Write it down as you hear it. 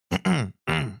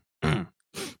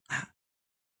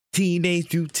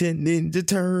Teenage Mutant Ninja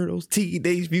Turtles,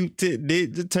 Teenage Mutant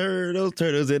Ninja Turtles,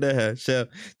 Turtles in a Shell,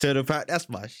 Turtle Power. That's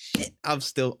my shit. I'm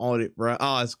still on it, bro.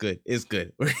 Oh, it's good. It's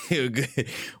good. We're good.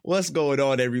 What's going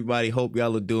on, everybody? Hope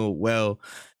y'all are doing well.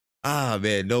 Ah,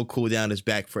 man, No Cooldown is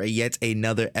back for yet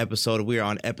another episode. We are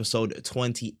on episode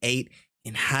 28,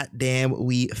 and hot damn,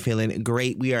 we feeling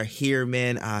great. We are here,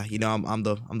 man. I'm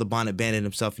the Bonnet Bandit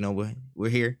himself. You know, we're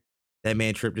here. That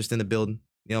man Trip just in the building.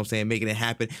 You know what I'm saying? Making it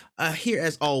happen. Here,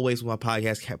 as always, with my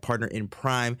podcast partner in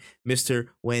prime, Mr.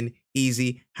 When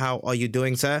Easy. How are you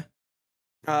doing, sir?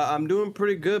 I'm doing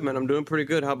pretty good, man. I'm doing pretty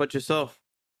good. How about yourself?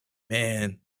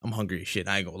 Man, I'm hungry as shit.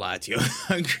 I ain't gonna lie to you. I'm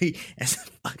hungry as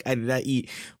fuck. I did not eat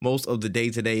most of the day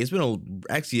today. It's been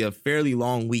actually a fairly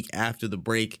long week after the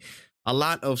break. A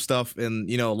lot of stuff, and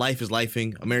you know, life is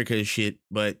lifing. America is shit,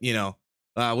 but you know,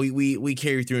 we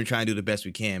carry through and try and do the best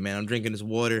we can, man. I'm drinking this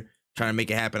water, trying to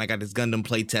make it happen. I got this Gundam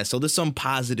play test, so there's some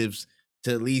positives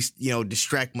to at least, you know,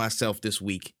 distract myself this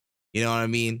week. You know what I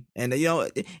mean? And you know,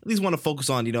 at least want to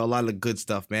focus on, you know, a lot of the good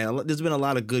stuff, man. There's been a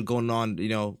lot of good going on, you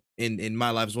know, in my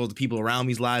life as well as the people around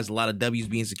me's lives. A lot of W's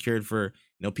being secured for, you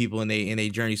know, people in their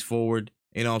journeys forward.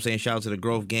 You know what I'm saying? Shout out to the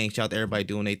Growth Gang. Shout out to everybody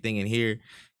doing their thing in here.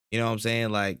 You know what I'm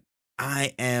saying? Like,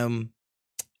 I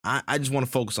just want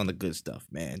to focus on the good stuff,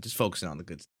 man. Just focusing on the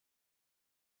good stuff.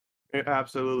 Yeah,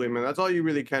 absolutely, man. That's all you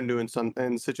really can do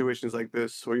in situations like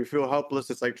this where you feel helpless.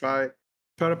 It's like try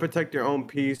to protect your own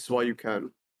peace while you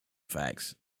can.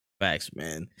 Facts,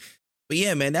 man. But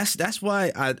yeah, man, that's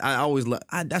why I always love.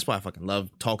 That's why I fucking love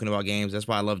talking about games. That's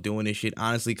why I love doing this shit,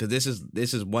 honestly, because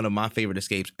this is one of my favorite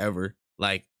escapes ever.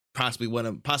 Like possibly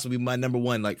my number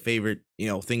one like favorite, you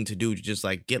know, thing to do, to just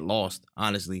like get lost,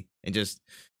 honestly, and just,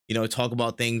 you know, talk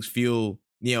about things, feel,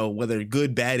 you know, whether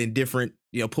good, bad, indifferent,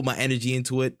 you know, put my energy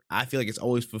into it. I feel like it's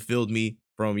always fulfilled me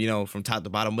from top to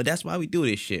bottom. But that's why we do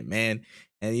this shit, man.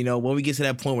 And you know, when we get to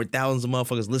that point where thousands of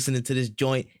motherfuckers listening to this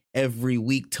joint every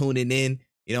week, tuning in,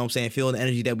 you know what I'm saying, feeling the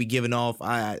energy that we giving off,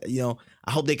 I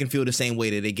hope they can feel the same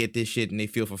way, that they get this shit and they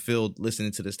feel fulfilled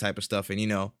listening to this type of stuff. And you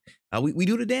know, we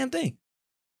do the damn thing.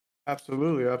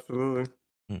 Absolutely.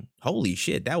 Holy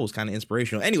shit, that was kind of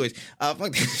inspirational. Anyways,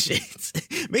 fuck this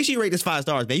shit. Make sure you rate this 5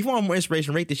 stars, man. If you want more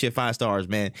inspiration, rate this shit 5 stars,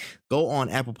 man. Go on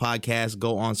Apple Podcasts,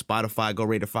 go on Spotify, go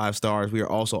rate it 5 stars. We are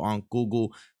also on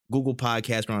Google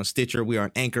Podcasts. We're on Stitcher. We are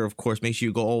on Anchor, of course. Make sure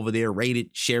you go over there, rate it,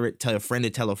 share it, tell a friend to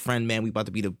tell a friend, man. We about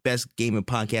to be the best gaming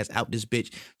podcast out this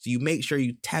bitch. So you make sure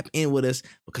you tap in with us,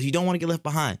 because you don't want to get left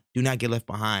behind. Do not get left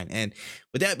behind. And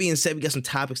with that being said, we got some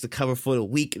topics to cover for the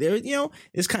week. There, you know,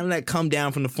 it's kind of like come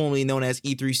down from the formerly known as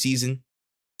E3 season.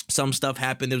 Some stuff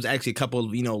happened. There was actually a couple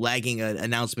of, you know, lagging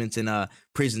announcements and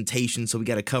presentations, so we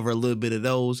got to cover a little bit of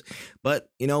those. But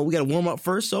you know, we got to warm up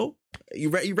first. So you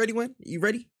ready, Win? You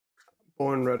ready?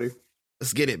 Born ready.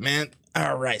 Let's get it, man.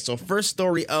 All right. So first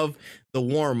story of the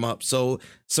warm up. So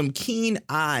some keen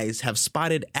eyes have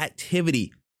spotted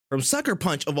activity from Sucker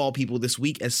Punch, of all people, this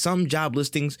week, as some job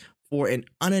listings for an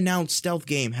unannounced stealth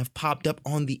game have popped up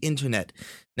on the internet.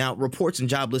 Now, reports and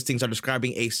job listings are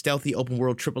describing a stealthy open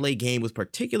world AAA game with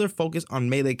particular focus on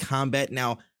melee combat.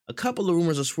 Now, a couple of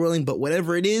rumors are swirling, but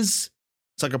whatever it is,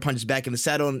 Sucker Punch is back in the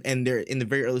saddle, and they're in the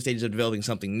very early stages of developing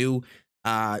something new.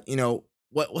 You know,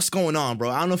 what's going on, bro?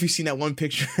 I don't know if you've seen that one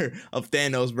picture of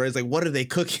Thanos, bro. It's like, what are they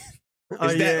cooking? What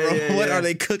are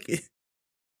they cooking?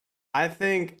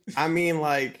 I mean,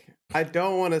 like, I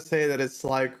don't want to say that it's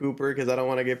Sly Cooper, because I don't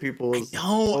want to get people's.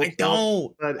 I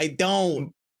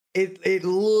don't. It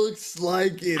looks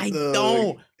like it.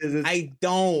 I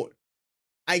don't.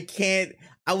 I can't.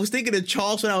 I was thinking of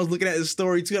Charles when I was looking at his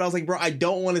story too, and I was like, bro, I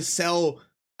don't want to sell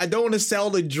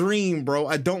the dream, bro.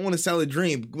 I don't want to sell the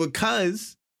dream,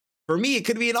 because for me, it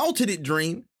could be an alternate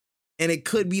dream, and it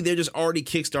could be they're just already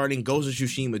kickstarting Ghost of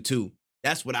Tsushima 2.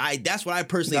 That's what I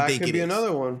personally think it is. That could be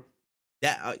another one.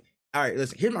 All right,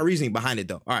 listen, here's my reasoning behind it,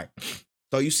 though. All right,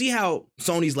 so you see how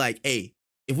Sony's like, hey,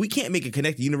 if we can't make a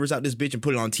connected universe out this bitch and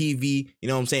put it on TV, you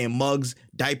know what I'm saying, mugs,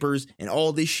 diapers, and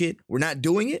all this shit, we're not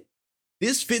doing it.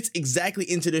 This fits exactly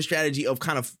into their strategy of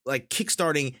kind of like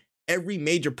kickstarting every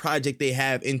major project they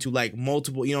have into like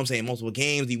multiple, you know what I'm saying, multiple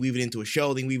games. They weave it into a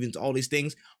show, they weave it into all these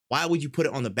things. Why would you put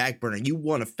it on the back burner? You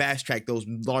want to fast track those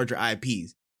larger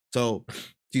IPs. So,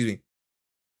 excuse me.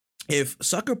 If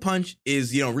Sucker Punch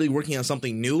is, you know, really working on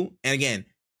something new, and again,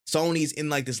 Sony's in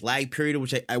like this lag period,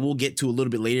 which I will get to a little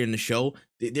bit later in the show.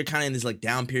 They're kind of in this like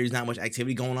down period, not much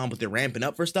activity going on, but they're ramping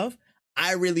up for stuff.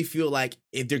 I really feel like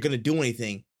if they're going to do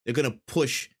anything, they're going to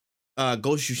push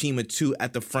Ghost of Tsushima 2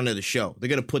 at the front of the show. They're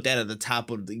going to put that at the top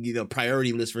of the, you know,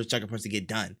 priority list for Sucker Punch to get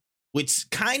done, which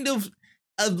kind of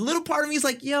a little part of me is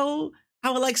like, yo,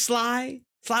 I would like Sly.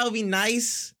 Sly would be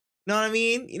nice. know what I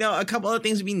mean? You know, a couple other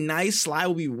things would be nice. Sly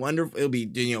would be wonderful. It'll be,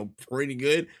 you know, pretty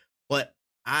good. But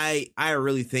I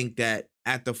really think that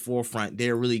at the forefront,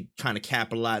 they're really trying to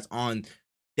capitalize on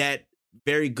that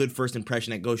very good first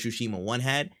impression that Ghost of Tsushima 1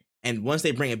 had. And once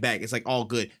they bring it back, it's like all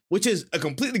good, which is a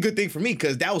completely good thing for me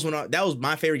because that was that was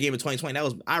my favorite game of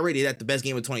 2020. I rated that the best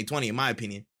game of 2020 in my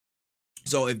opinion.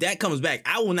 So if that comes back,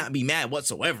 I will not be mad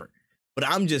whatsoever. But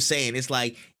I'm just saying, it's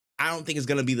like I don't think it's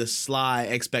gonna be the Sly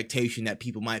expectation that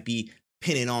people might be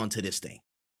pinning on to this thing.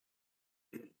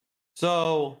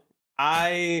 So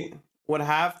I would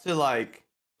have to like.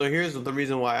 So here's the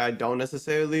reason why I don't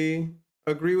necessarily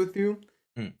agree with you.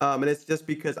 And it's just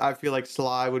because I feel like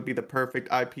Sly would be the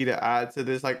perfect IP to add to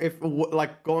this. Like if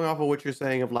like going off of what you're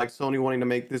saying of like Sony wanting to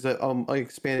make this a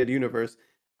expanded universe,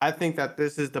 I think that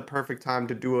this is the perfect time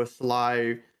to do a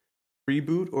Sly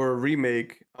reboot or a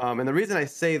remake. And the reason I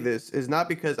say this is not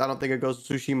because I don't think a Ghost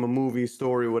of Tsushima movie,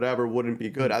 story, whatever wouldn't be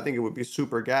good. I think it would be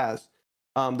super gas.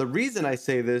 The reason I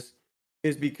say this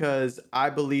is because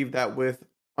I believe that with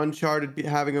Uncharted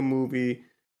having a movie,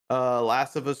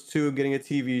 Last of Us 2 getting a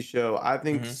TV show, I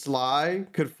think Sly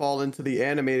could fall into the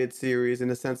animated series in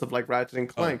the sense of like Ratchet and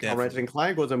Clank, how Ratchet and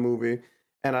Clank was a movie.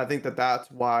 And I think that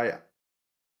that's why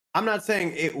I'm not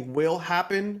saying it will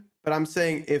happen, but I'm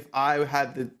saying if I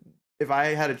had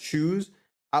to choose,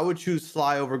 I would choose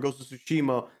Sly over Ghost of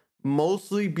Tsushima,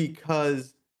 mostly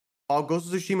because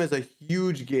Ghost of Tsushima is a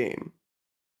huge game.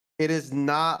 It is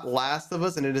not Last of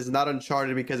Us and it is not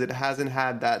Uncharted because it hasn't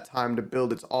had that time to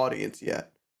build its audience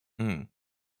yet.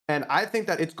 And I think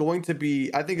that it's going to be,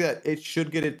 I think that it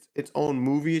should get its own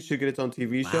movie, it should get its own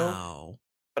TV show.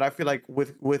 But I feel like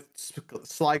with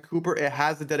Sly Cooper, it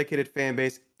has a dedicated fan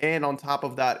base, and on top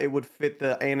of that, it would fit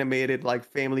the animated, like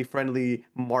family friendly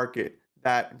market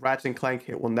that Ratchet and Clank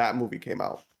hit when that movie came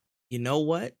out. You know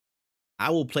what?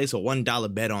 I will place a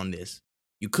 $1 bet on this.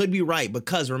 You could be right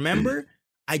because remember,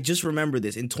 I just remember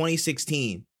this in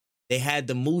 2016, they had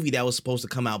the movie that was supposed to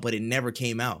come out, but it never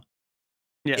came out.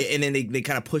 Yeah, and then they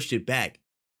kind of pushed it back.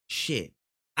 Shit.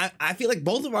 I feel like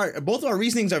both of our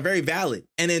reasonings are very valid.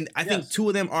 And then I think two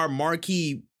of them are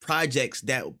marquee projects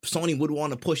that Sony would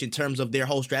want to push in terms of their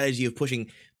whole strategy of pushing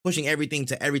everything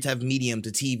to every type of medium,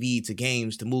 to TV, to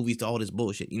games, to movies, to all this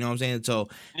bullshit. You know what I'm saying? So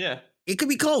yeah, it could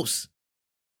be close.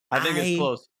 I think it's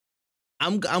close.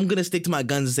 I'm gonna stick to my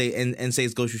guns and say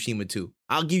it's Ghost of Tsushima 2.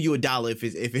 I'll give you $1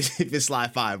 if it's Sly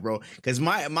 5, bro. Because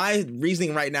my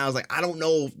reasoning right now is like I don't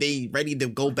know if they ready to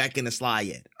go back into Sly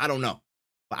yet. I don't know.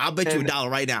 But I'll bet you $1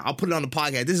 right now. I'll put it on the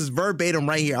podcast. This is verbatim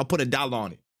right here. I'll put $1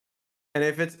 on it. And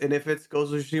if it's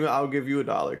Ghost of Tsushima, I'll give you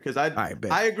 $1 because I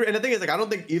agree. And the thing is, like, I don't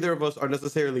think either of us are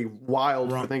necessarily wild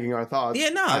for thinking our thoughts. Yeah,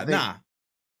 nah.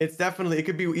 It's definitely, it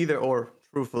could be either or.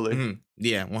 Truthfully,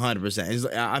 yeah,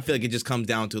 100%. I feel like it just comes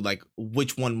down to like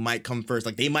which one might come first.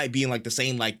 Like they might be in like the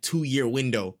same like 2-year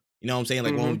window. You know what I'm saying?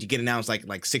 Like one would you get announced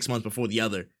like 6 months before the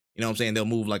other. You know what I'm saying? They'll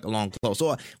move like along close.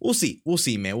 So we'll see,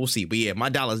 man. We'll see. But yeah, my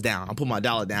 $1's down. I'll put my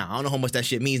 $1 down. I don't know how much that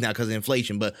shit means now because of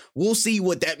inflation, but we'll see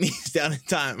what that means down in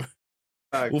time.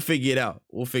 We'll figure it out.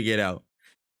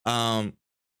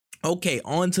 Okay,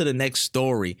 on to the next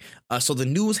story. So the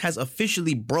news has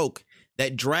officially broke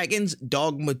that Dragon's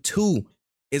Dogma 2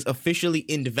 is officially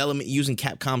in development using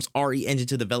Capcom's RE engine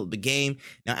to develop the game.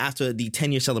 Now, after the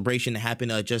 10-year celebration that happened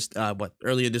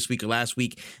earlier this week or last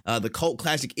week, the cult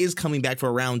classic is coming back for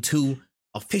round 2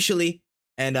 officially.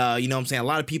 And, you know what I'm saying? A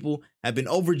lot of people have been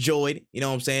overjoyed, you know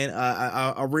what I'm saying?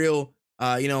 A real,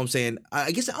 you know what I'm saying?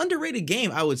 I guess an underrated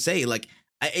game, I would say. Like,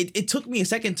 it took me a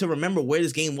second to remember where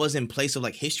this game was in place of,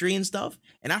 like, history and stuff.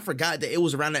 And I forgot that it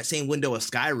was around that same window as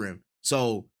Skyrim.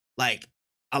 So, like,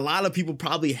 a lot of people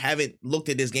probably haven't looked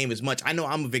at this game as much. I know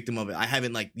I'm a victim of it. I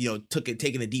haven't like, you know,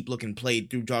 taken a deep look and played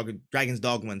through Dragon's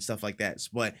Dogma and stuff like that.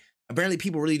 But apparently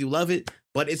people really do love it.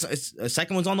 But it's a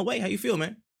second one's on the way. How you feel,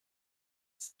 man?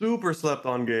 Super slept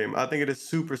on game. I think it is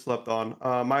super slept on.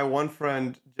 My one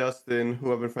friend, Justin,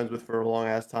 who I've been friends with for a long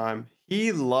ass time,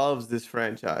 he loves this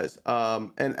franchise.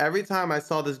 And every time I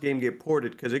saw this game get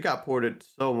ported, because it got ported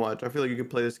so much, I feel like you can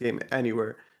play this game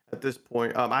anywhere at this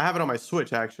point. I have it on my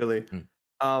Switch actually.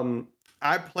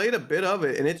 I played a bit of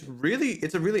it and it's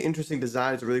a really interesting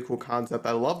design. It's a really cool concept.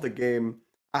 I love the game.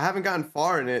 I haven't gotten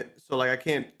far in it, so like I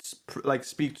can't like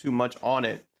speak too much on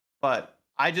it, but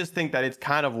I just think that it's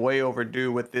kind of way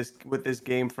overdue with this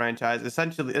game franchise,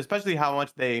 essentially, especially how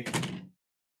much they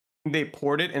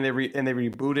port it and they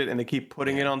reboot it and they keep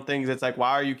putting it on things. It's like,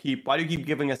 why do you keep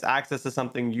giving us access to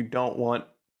something you don't want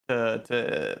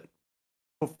to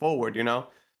put forward, you know?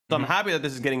 So I'm happy that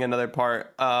this is getting another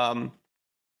part.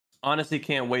 Honestly, I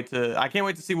can't wait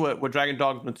to see what Dragon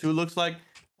Dogma 2 looks like.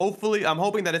 hopefully, I'm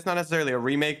hoping that it's not necessarily a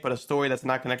remake, but a story that's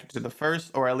not connected to the first,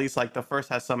 or at least like the first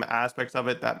has some aspects of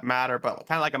it that matter, but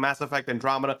kind of like a Mass Effect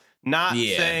Andromeda. Not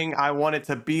Yeah. saying I want it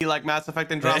to be like Mass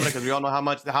Effect Andromeda because we all know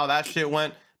how that shit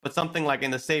went, but something like in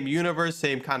the same universe,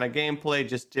 same kind of gameplay,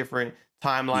 just different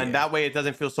timeline. Yeah. That way, it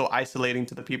doesn't feel so isolating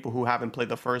to the people who haven't played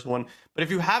the first one. But if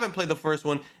you haven't played the first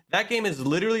one, that game is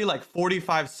literally like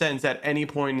 45 cents at any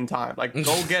point in time. Like,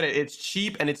 go get it. It's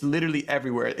cheap and it's literally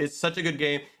everywhere. It's such a good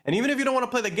game. And even if you don't want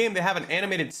to play the game, they have an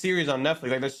animated series on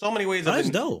Netflix. Like, there's so many ways Oh, of that's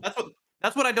dope.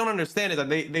 that's what I don't understand is that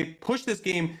they push this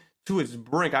game to its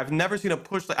brink. I've never seen a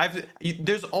push like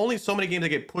there's only so many games that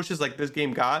get pushes like this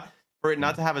game got. For it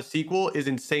not to have a sequel is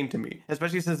insane to me,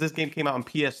 especially since this game came out in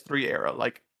PS3 era.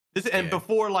 Like this and Yeah.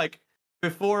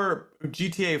 before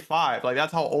GTA 5, like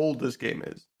that's how old this game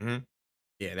is. Mhm.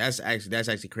 Yeah, that's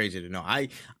actually crazy to know. I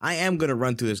am gonna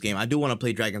run through this game. I do want to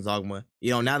play Dragon's Dogma.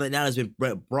 You know, now it's been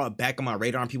brought back on my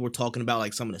radar, and people are talking about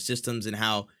like some of the systems and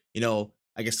how, you know,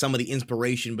 I guess some of the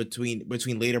inspiration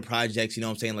between later projects. You know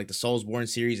what I'm saying, like the Soulsborne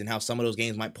series, and how some of those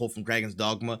games might pull from Dragon's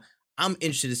Dogma. I'm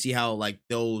interested to see how like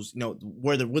those, you know,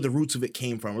 where the roots of it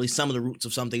came from. Or at least some of the roots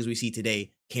of some things we see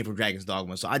today came from Dragon's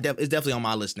Dogma. So it's definitely on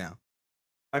my list now.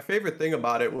 My favorite thing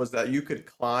about it was that you could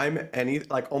climb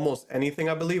almost anything,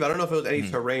 I believe. I don't know if it was any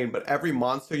Mhm. terrain, but every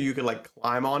monster you could like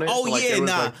climb on it. Oh So like yeah, there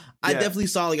was nah. like I yeah, definitely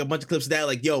saw like a bunch of clips of that.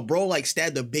 Like, yo, bro, like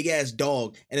stabbed a big ass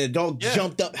dog, and the dog yeah,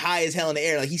 jumped up high as hell in the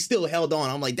air. Like he still held on.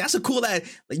 I'm like, that's a cool that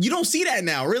like you don't see that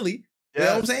now, really. You know what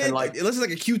I'm yeah. And saying? like It looks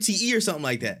like a QTE or something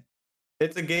like that.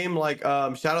 it's a game like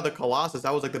Shadow of the Colossus.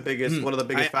 That was like the biggest, Mm. one of the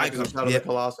biggest factors of Shadow of the Yep.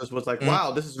 Colossus was like, Mhm.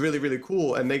 wow, this is really, really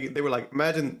cool. And they were like,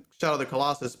 imagine Shadow of the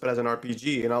Colossus, but as an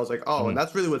RPG. And I was like, oh, and Mhm.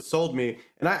 that's really what sold me.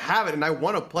 And I have it and I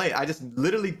want to play it. I just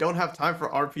literally don't have time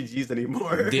for RPGs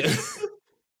anymore. Yeah.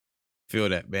 Feel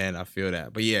that, man. I feel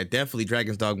that. But yeah, definitely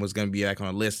Dragon's Dogma is going to be back on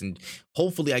the list. And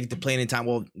hopefully I get to play it in time.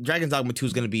 Well, Dragon's Dogma 2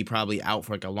 is going to be probably out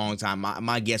for like a long time.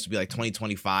 My guess would be like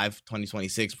 2025,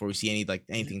 2026 before we see anything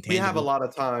We have a tangible. lot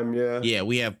of time. Yeah. Yeah,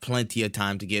 we have plenty of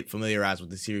time to get familiarized with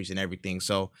the series and everything.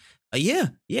 So, yeah,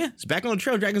 it's back on the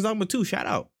trail. Dragon's Dogma 2, shout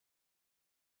out.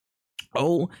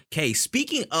 Okay,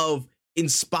 speaking of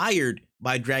inspired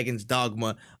by Dragon's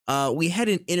Dogma, we had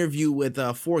an interview with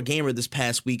 4Gamer this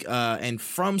past week, and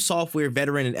From Software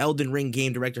veteran and Elden Ring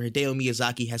game director Hideo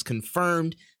Miyazaki has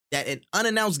confirmed that an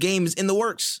unannounced game is in the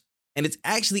works, and it's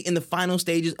actually in the final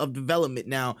stages of development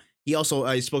now. He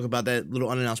also spoke about that little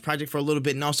unannounced project for a little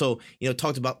bit, and also, you know,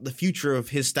 talked about the future of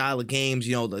his style of games.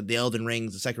 You know, the Elden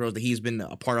Rings, the Sekiro that he's been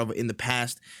a part of in the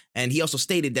past. And he also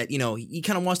stated that, you know, he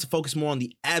kind of wants to focus more on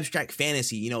the abstract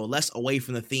fantasy, you know, less away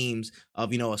from the themes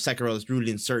of, you know, a Sekiro that's rooted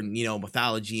in certain, you know,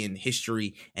 mythology and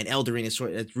history, and Elden Ring is sort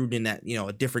of that's rooted in that, you know,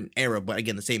 a different era, but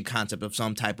again, the same concept of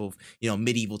some type of, you know,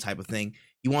 medieval type of thing.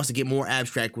 He wants to get more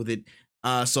abstract with it.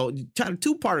 So kind of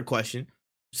two-part question.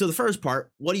 So the first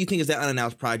part, what do you think is that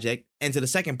unannounced project? And to the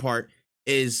second part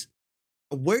is,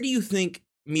 where do you think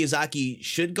Miyazaki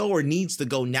should go or needs to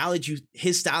go now that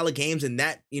his style of games and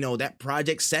that, you know, that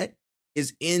project set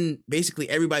is in basically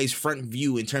everybody's front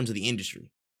view in terms of the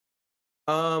industry?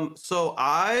 So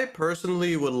I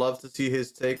personally would love to see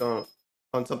his take on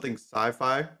something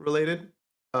sci-fi related.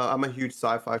 I'm a huge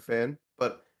sci-fi fan,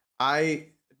 but I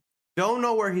don't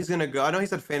know where he's gonna go. I know he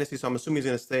said fantasy, so I'm assuming he's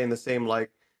gonna stay in the same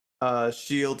like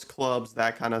shields, clubs,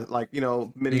 that kind of like, you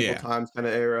know, medieval Yeah. times kind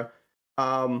of era.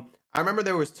 I remember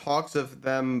there was talks of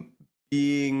them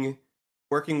being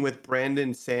working with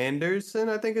Brandon Sanderson,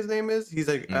 I think his name is. He's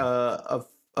like Mm,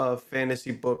 a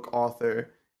fantasy book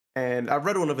author. And I've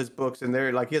read one of his books, and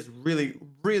they're like he has really,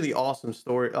 really awesome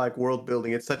story, like world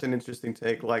building. It's such an interesting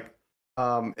take. Like,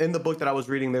 in the book that I was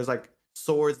reading, there's like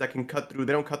swords that can cut through.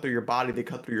 They don't cut through your body; they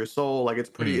cut through your soul. Like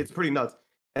mm, it's pretty nuts.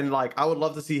 And like, I would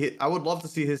love to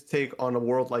see his take on a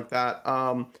world like that.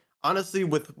 Honestly,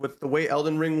 with the way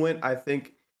Elden Ring went, I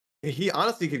think he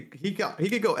honestly he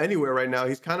could go anywhere right now.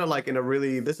 He's kind of like in a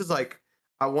really this is like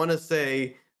I want to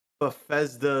say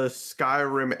Bethesda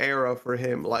Skyrim era for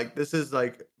him. Like this is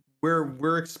like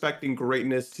we're expecting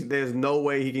greatness. There's no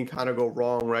way he can kind of go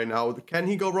wrong right now. Can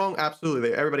he go wrong?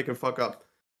 Absolutely. Everybody can fuck up.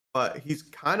 But he's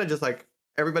kind of just like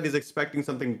everybody's expecting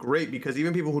something great because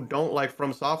even people who don't like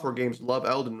From Software games love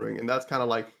Elden Ring, and that's kind of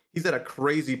like he's at a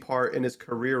crazy part in his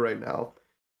career right now.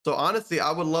 So honestly,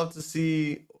 I would love to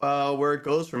see where it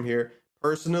goes from here.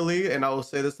 Personally, and I will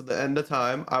say this at the end of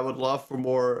time, I would love for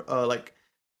more like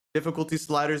difficulty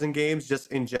sliders in games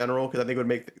just in general because I think it would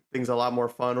make things a lot more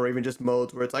fun, or even just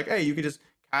modes where it's like, hey, you could just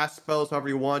cast spells however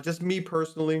you want. Just me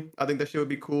personally, I think that shit would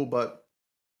be cool, but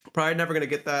probably never gonna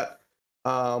get that.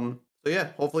 So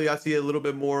yeah, hopefully I see a little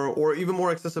bit more or even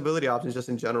more accessibility options just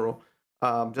in general.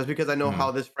 Just because I know Mm.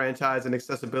 how this franchise and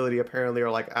accessibility apparently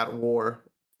are like at war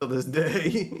to this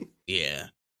day. Yeah.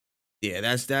 Yeah,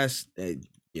 that's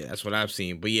what I've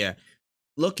seen. But yeah,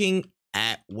 looking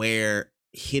at where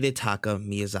Hidetaka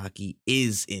Miyazaki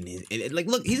is in his, like,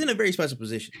 look, he's in a very special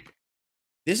position.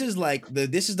 This is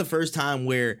the first time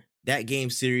where that game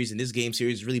series and this game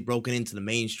series is really broken into the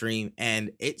mainstream,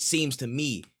 and it seems to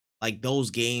me like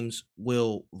those games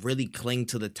will really cling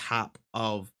to the top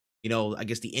of, I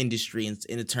guess, the industry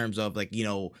in terms of, like,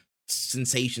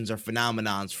 sensations or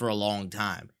phenomenons for a long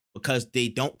time, because they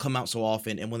don't come out so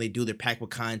often, and when they do, they're packed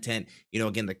with content.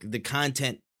 Again, the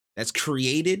content that's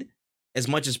created as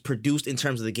much as produced in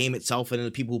terms of the game itself and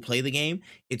the people who play the game,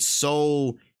 it's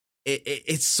so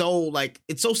it's so, like,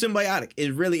 it's so symbiotic.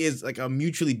 It really is like a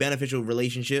mutually beneficial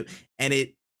relationship, and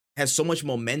it has so much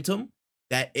momentum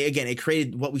that, again, it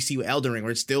created what we see with Elden Ring,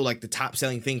 where it's still like the top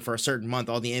selling thing for a certain month,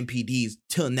 all the NPDs,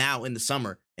 till now in the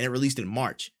summer, and it released in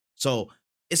March. So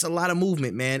it's a lot of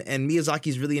movement, man, and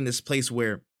Miyazaki's really in this place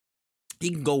where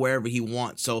he can go wherever he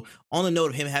wants. So on the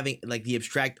note of him having, like, the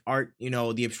abstract art,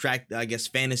 the abstract, I guess,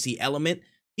 fantasy element,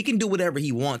 he can do whatever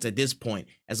he wants at this point,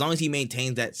 as long as he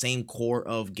maintains that same core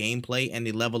of gameplay and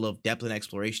the level of depth and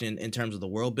exploration in terms of the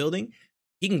world building.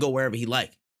 He can go wherever he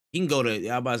like. He can go to,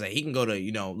 I'm about to say, he can go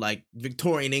to, like,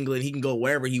 Victorian England. He can go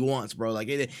wherever he wants, bro. Like,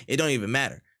 it don't even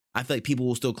matter. I feel like people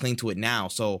will still cling to it now.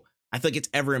 So I feel like it's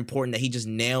ever important that he just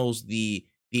nails the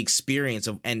experience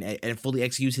of and fully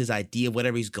executes his idea of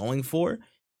whatever he's going for.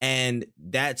 And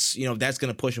that's going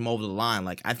to push him over the line.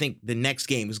 Like, I think the next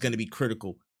game is going to be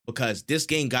critical, because this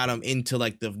game got him into,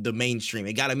 like, the mainstream.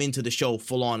 It got him into the show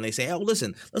full on. They say, oh,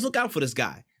 listen, let's look out for this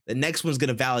guy. The next one's going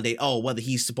to validate, whether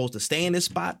he's supposed to stay in this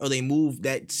spot, or they move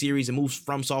that series and moves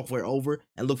From Software over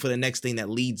and look for the next thing that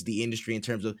leads the industry in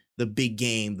terms of the big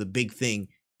game, the big thing,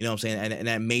 you know what I'm saying? And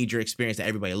that major experience that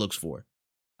everybody looks for.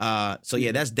 So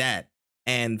yeah, that's that.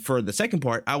 And for the second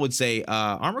part, I would say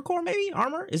Armor Core, maybe?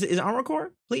 Armor? Is it Armor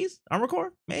Core? Please? Armor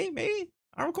Core? Maybe?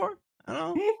 Armor Core? I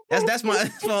don't know. That's my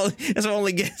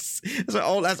only guess. That's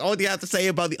all I have to say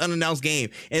about the unannounced game.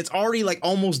 And it's already, like,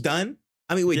 almost done.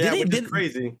 I mean, wait,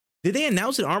 Crazy. Did they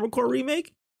announce an Armor Core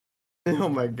remake? Oh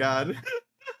my god.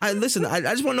 I just want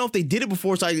to know if they did it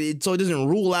before, so it doesn't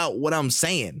rule out what I'm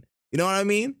saying. You know what I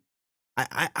mean?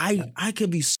 I could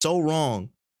be so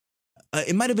wrong.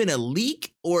 It might have been a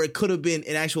leak, or it could have been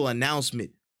an actual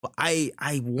announcement. But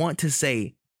I want to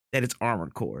say that it's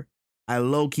Armored Core. I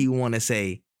low key want to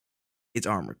say it's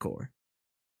Armored Core.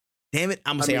 Damn it,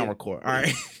 I'm gonna say Armored Core. All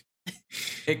right.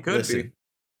 It could be.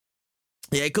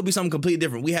 Yeah, it could be something completely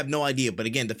different. We have no idea. But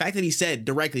again, the fact that he said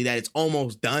directly that it's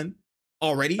almost done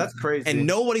already, that's crazy, and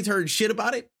nobody's heard shit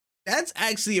about it. That's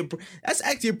actually a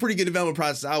pretty good development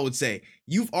process, I would say.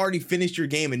 You've already finished your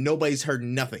game and nobody's heard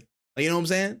nothing. Like, you know what I'm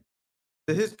saying?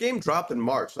 His game dropped in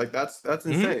March. Like, that's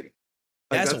insane. Mm-hmm.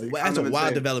 Like, that's a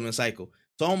wild development cycle.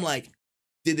 So I'm like,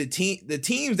 did the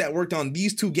teams that worked on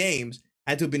these two games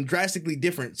had to have been drastically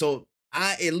different? So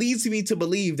it leads me to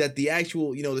believe that the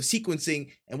actual, the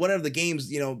sequencing and whatever the game's,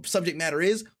 subject matter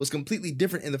was completely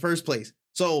different in the first place.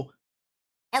 So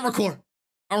Armor Core.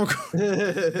 Armor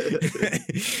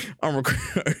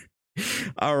Core.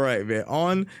 All right, man.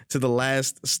 On to the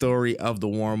last story of the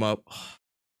warm up.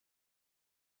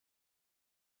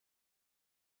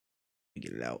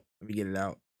 Let me get it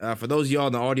out. For those of y'all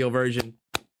in the audio version,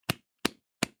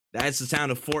 that's the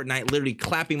sound of Fortnite literally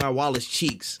clapping my wallet's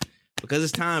cheeks, because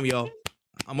it's time, y'all.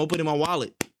 I'm opening my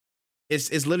wallet.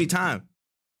 It's literally time.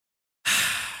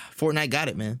 Fortnite got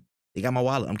it, man. They got my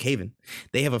wallet. I'm caving.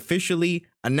 They have officially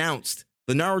announced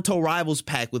the Naruto Rivals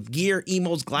pack with gear,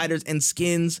 emotes, gliders, and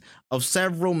skins of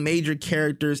several major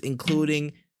characters,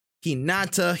 including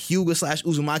Hinata, Hyuga /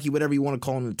 Uzumaki, whatever you want to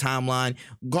call him in the timeline,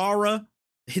 Gaara,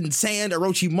 Hidden Sand,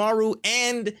 Orochimaru,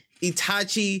 and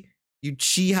Itachi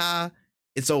Uchiha.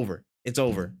 It's over.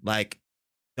 Like,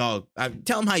 dog,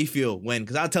 tell him how you feel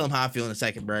because I'll tell him how I feel in a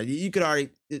second, bro. You could already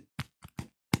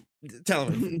tell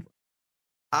him.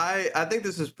 I think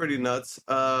this is pretty nuts.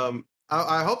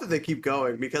 I hope that they keep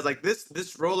going, because, like, this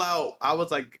rollout, I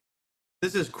was like,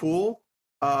 this is cool.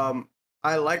 I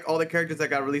like all the characters that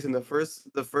got released in the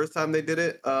first time they did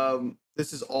it.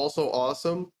 This is also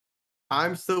awesome.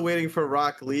 I'm still waiting for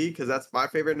Rock Lee, because that's my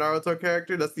favorite Naruto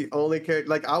character. That's the only character.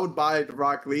 Like, I would buy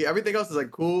Rock Lee. Everything else is,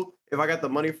 like, cool. If I got the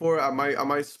money for it, I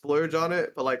might splurge on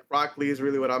it. But, like, Rock Lee is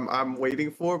really what I'm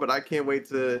waiting for. But I can't wait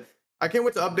to I can't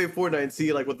wait to update Fortnite and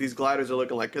see like what these gliders are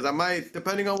looking like, because I might,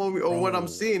 depending on what I'm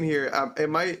seeing here, it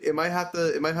might have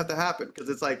to happen, because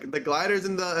it's like the gliders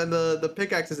and the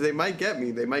pickaxes, they might get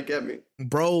me.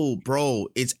 Bro,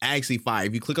 it's actually fire.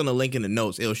 If you click on the link in the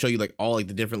notes, it'll show you like all like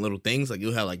the different little things. Like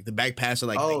you'll have like the backpacks or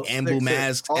like the ambu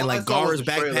masks and like Gara's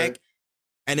backpack.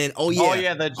 And then oh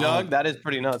yeah, the jug, that is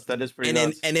pretty nuts. That is pretty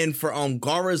nuts. And then for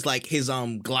Gara's like his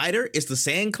glider, it's the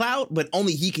sand cloud, but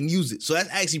only he can use it. So that's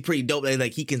actually pretty dope that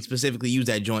like he can specifically use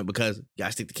that joint because you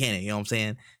gotta stick the cannon, you know what I'm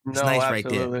saying? It's nice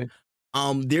absolutely. Right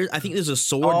there. I think there's a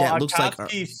sword that looks like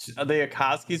the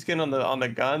Akatsuki skin on the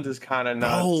guns is kind of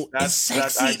nuts. Oh, it's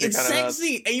sexy. It's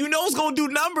sexy. Nuts. And you know it's gonna do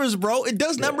numbers, bro. It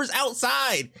does numbers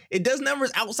outside. It does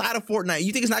numbers outside of Fortnite.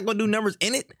 You think it's not gonna do numbers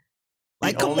in it?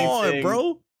 Like, come on,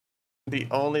 bro. The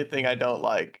only thing I don't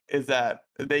like is that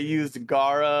they used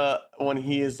Gara when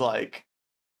he is like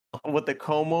with the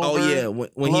comb over. Oh yeah,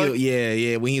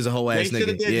 when he's a whole ass nigga.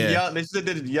 They should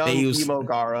have did young emo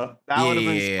Gara. That would have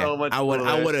been so much. I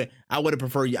would have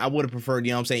preferred. You know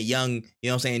what I'm saying? Young, you know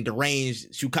what I'm saying?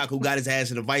 Deranged Shukaku got his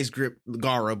ass in a vice grip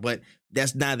Gara, but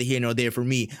that's neither here nor there for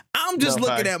me. I'm just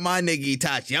looking at my nigga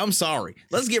Itachi. I'm sorry.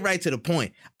 Let's get right to the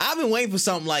point. I've been waiting for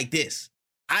something like this.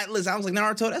 I was like,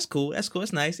 Naruto, that's cool.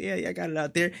 That's nice. Yeah, I got it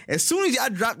out there. As soon as y'all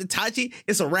drop the Itachi,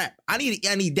 it's a wrap. I need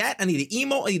that. I need an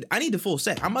emo. I need the full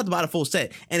set. I'm about to buy the full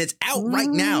set. And it's out right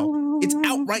now. It's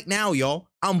out right now, y'all.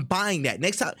 I'm buying that.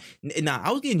 Next time, I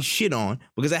was getting shit on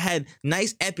because I had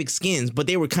nice epic skins, but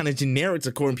they were kind of generic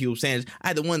according to people's standards. I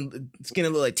had the one skin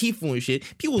that looked like Tifu and shit.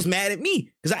 People was mad at me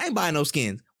because I ain't buying no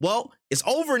skins. Well, it's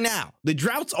over now. The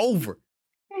drought's over.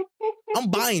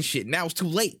 I'm buying shit. Now it's too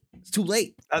late. It's too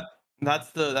late.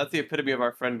 That's the epitome of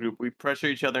our friend group. We pressure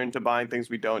each other into buying things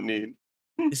we don't need.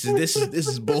 This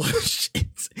is bullshit.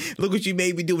 Look what you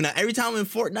made me do. Now every time I'm in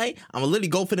Fortnite, I'm gonna literally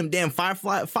go for them damn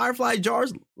firefly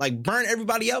jars, like burn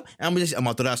everybody up, and I'm gonna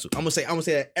say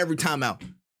that every time out.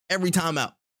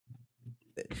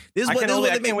 This is what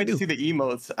I can't wait to see the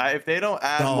emotes. If they don't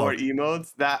add more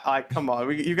emotes, that come on,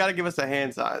 you gotta give us the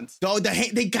hand signs. Dog,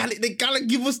 they gotta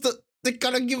give us or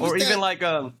even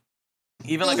that.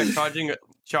 Even like a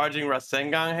charging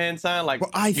Rasengan hand sign, like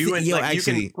bro, you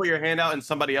can put your hand out and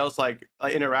somebody else like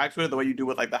interacts with it the way you do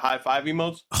with like the high five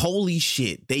emotes. Holy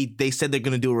shit! They said they're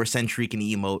gonna do a Rasengan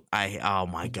emote. Oh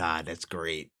my god, that's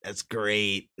great. That's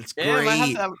great. I'm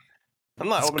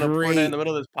not opening up Fortnite in the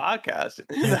middle of this podcast.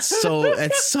 That's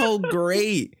so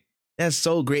great. That's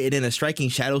so great. And then a striking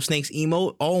Shadow Snakes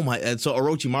emote. Oh my! And so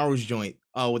Orochimaru's joint.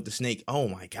 With the snake. Oh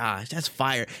my gosh, that's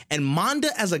fire. And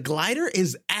Manda as a glider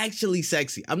is actually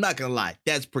sexy. I'm not gonna lie,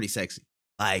 that's pretty sexy.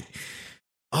 Like,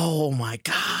 oh my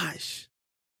gosh.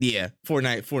 Yeah,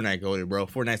 Fortnite goated, bro.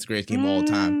 Fortnite's the greatest game of all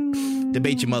time.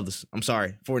 Debate your mothers. I'm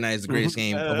sorry. Fortnite is the greatest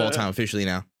game of all time officially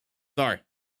now. Sorry.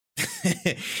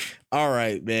 All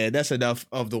right, man. That's enough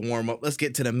of the warm-up. Let's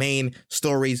get to the main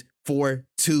stories for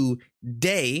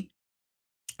today.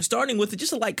 Starting with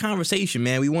just a light conversation,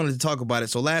 man. We wanted to talk about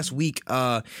it. So last week,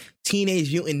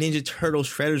 Teenage Mutant Ninja Turtles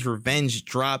Shredder's Revenge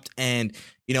dropped, and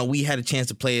we had a chance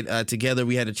to play it together.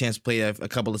 We had a chance to play a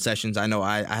couple of sessions. I know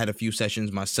I had a few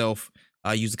sessions myself.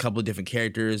 Used a couple of different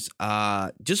characters.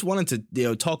 Just wanted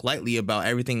to talk lightly about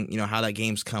everything. How that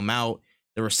game's come out,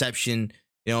 the reception.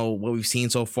 What we've seen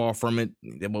so far from it,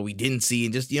 what we didn't see,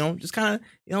 and just kind of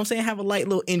what I'm saying, have a light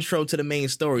little intro to the main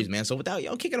stories, man. So without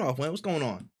kick it off, man. What's going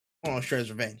on? Shredder's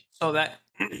Revenge. So that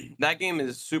game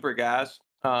is super gas.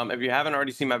 If you haven't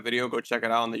already seen my video, go check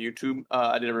it out on the YouTube.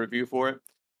 I did a review for it.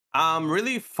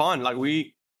 Really fun. Like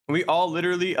we all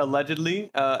literally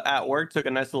allegedly at work took a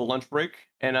nice little lunch break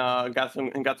and got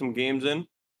some games in.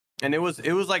 And it was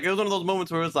one of those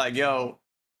moments where it was like, yo,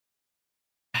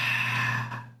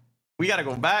 we gotta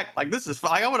go back. Like this is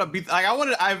like I want to beat. Like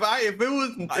if it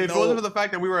wasn't for the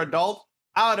fact that we were adults,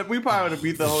 we probably would have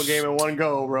beat the whole game in one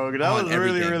go, bro. That was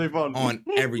really, really fun. On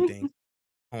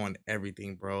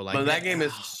everything, bro. Like, but that game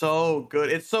is so good.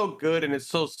 It's so good and it's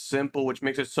so simple, which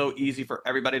makes it so easy for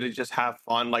everybody to just have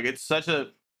fun. Like it's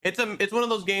one of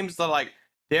those games that, like,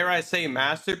 dare I say,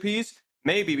 masterpiece?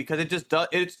 Maybe, because it just does.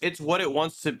 It's what it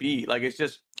wants to be. Like it's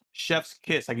just chef's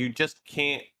kiss. Like you just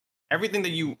can't. Everything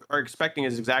that you are expecting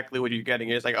is exactly what you're getting.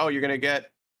 It's like, oh, you're gonna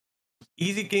get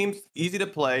easy games, easy to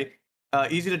play.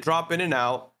 Easy to drop in and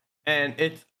out, and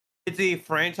it's a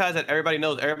franchise that everybody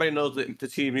knows. Everybody knows the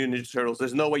Teenage Mutant Ninja Turtles.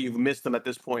 There's no way you've missed them at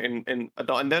this point in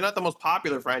adult. And they're not the most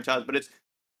popular franchise, but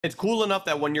it's cool enough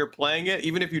that when you're playing it,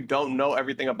 even if you don't know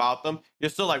everything about them, you're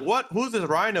still like, what? Who's this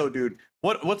Rhino dude?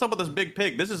 What's up with this big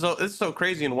pig? This is so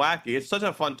crazy and wacky. It's such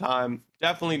a fun time.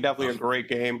 Definitely a great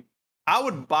game. I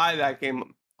would buy that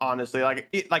game honestly. I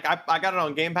got it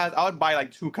on Game Pass. I would buy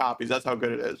like 2 copies. That's how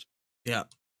good it is. Yeah.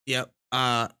 Yep.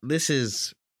 This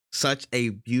is such a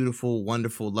beautiful,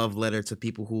 wonderful love letter to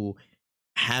people who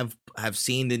have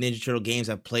seen the Ninja Turtle games,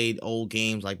 have played old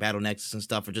games like Battle Nexus and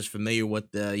stuff, are just familiar with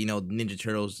the Ninja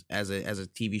Turtles as a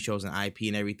TV shows and IP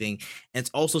and everything. And it's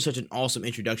also such an awesome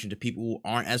introduction to people who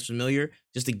aren't as familiar,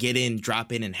 just to get in,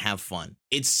 drop in, and have fun.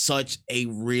 It's such a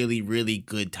really, really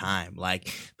good time.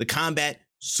 Like the combat,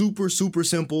 super, super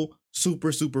simple,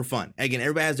 super, super fun. Again,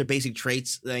 everybody has their basic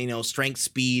traits, strength,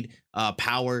 speed,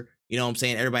 power. You know what I'm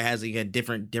saying? Everybody has like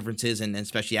different differences and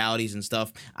specialities and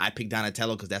stuff. I picked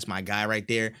Donatello because that's my guy right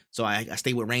there. So I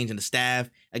stay with range and the staff.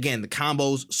 Again, the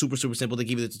combos, super, super simple. They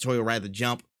give you the tutorial right at the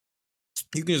jump.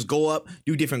 You can just go up,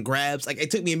 do different grabs. Like,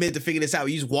 it took me a minute to figure this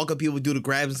out. You just walk up people, do the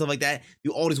grabs and stuff like that.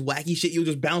 Do all this wacky shit. You'll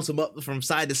just bounce them up from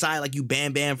side to side like you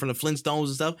Bam Bam from the Flintstones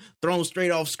and stuff. Throw them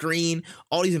straight off screen.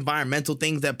 All these environmental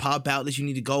things that pop out that you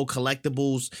need to go.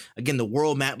 Collectibles. Again, the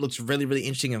world map looks really, really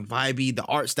interesting and vibey. The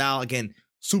art style, again,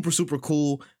 super, super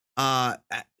cool.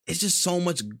 It's just so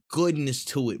much goodness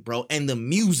to it, bro. And the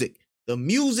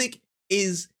music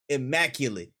is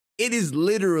immaculate. It is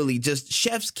literally just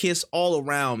chef's kiss all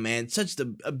around, man. Such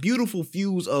a beautiful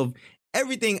fuse of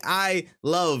everything I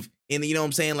love in the, you know what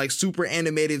I'm saying, like super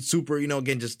animated, super,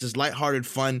 again, just lighthearted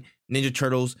fun Ninja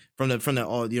Turtles from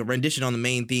the rendition on the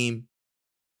main theme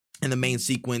and the main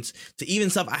sequence to even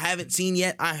stuff I haven't seen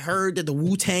yet. I heard that the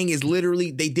Wu-Tang is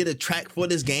literally, they did a track for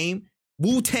this game.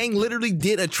 Wu-Tang literally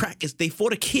did a track. They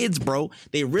for the kids, bro.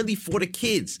 They really for the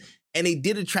kids. And they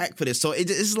did a track for this. So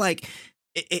it's like,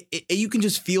 you can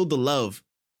just feel the love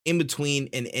in between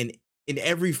and in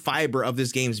every fiber of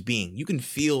this game's being. You can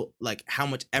feel like how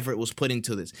much effort was put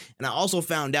into this. And I also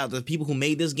found out that the people who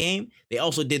made this game, they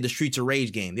also did the Streets of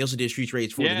Rage game. They also did Streets of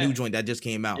Rage for the new joint that just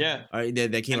came out. Yeah. All right,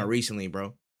 that came out recently,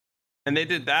 bro. And they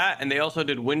did that, and they also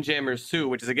did Windjammers 2,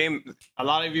 which is a game a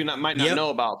lot of you might not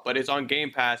know about, but it's on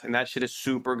Game Pass, and that shit is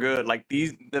super good. Like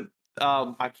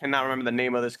I cannot remember the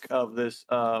name of this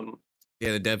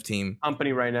the dev team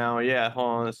company right now. Yeah,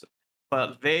 hold on.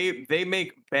 But they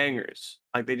make bangers.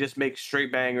 Like, they just make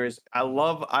straight bangers. I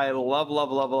love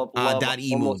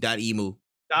 .emu.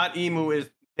 .emu is,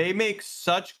 they make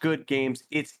such good games.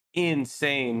 It's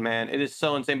insane, man. It is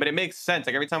so insane, but it makes sense.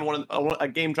 Like, every time a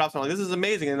game drops, I'm like, this is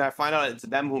amazing, and I find out it's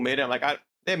them who made it. I'm like,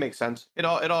 it makes sense. It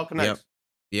all connects.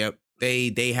 Yep.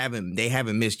 They haven't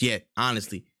missed yet.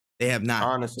 Honestly, they have not.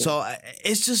 Honestly. So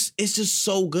it's just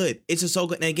so good. It's just so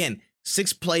good. And again,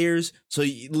 6 players, so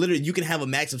you can have a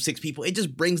max of 6 people. It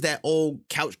just brings that old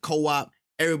couch co-op.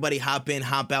 Everybody hop in,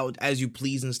 hop out as you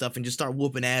please and stuff, and just start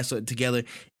whooping ass together.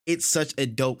 It's such a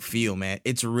dope feel, man.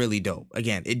 It's really dope.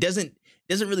 Again, it doesn't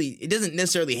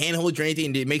necessarily handhold you or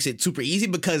anything. It makes it super easy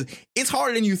because it's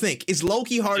harder than you think. It's low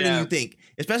key harder than you think,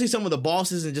 especially some of the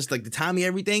bosses and just like the timing,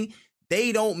 everything.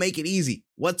 They don't make it easy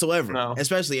whatsoever. No.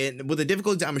 Especially and with the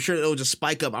difficulty, I'm sure it'll just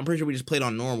spike up. I'm pretty sure we just played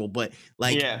on normal, but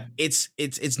like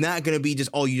it's not gonna be just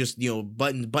you just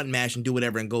button mash and do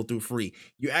whatever and go through free.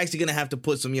 You're actually gonna have to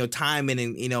put some time in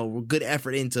and good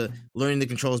effort into learning the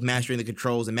controls, mastering the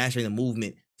controls, and mastering the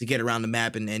movement to get around the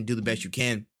map and do the best you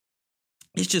can.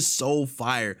 It's just so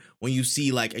fire when you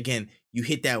see, like, again, you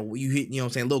hit,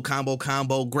 little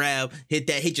combo, grab,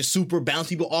 hit your super, bounce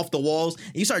people off the walls,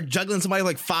 and you start juggling somebody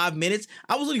like 5 minutes.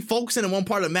 I was really focusing on one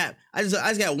part of the map. I just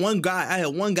got one guy. I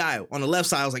had one guy on the left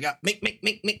side. I was like, make,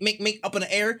 up in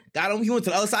the air. Got him. He went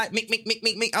to the other side. Make.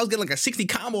 I was getting like a 60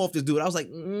 combo off this dude. I was like,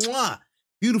 mwah.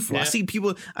 Beautiful. Yeah.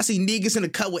 I see Negus in the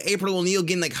cut with April O'Neil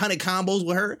getting like 100 combos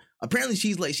with her. Apparently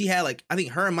she had like, I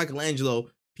think her and Michelangelo,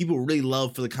 people really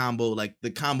love for the combo, like the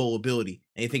combo ability.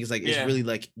 And you think it's like, it's really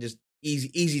like just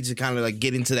easy to kind of like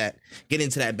get into that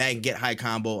bag and get high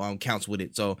combo counts with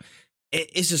it. So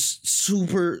it's just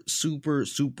super, super,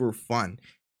 super fun.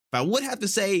 If I would have to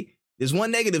say there's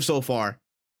one negative so far,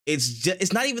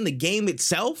 it's not even the game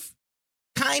itself,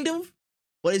 kind of,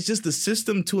 but it's just the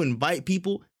system to invite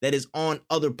people that is on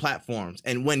other platforms.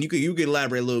 And when you could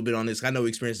elaborate a little bit on this. I know we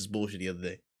experienced this bullshit the other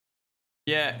day.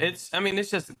 Yeah, it's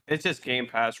just Game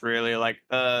Pass, really. Like,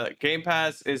 Game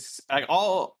Pass is like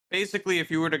basically, if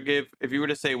you were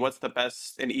to say what's the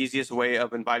best and easiest way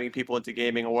of inviting people into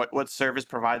gaming, or what service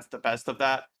provides the best of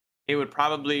that, it would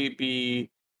probably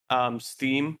be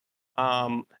Steam.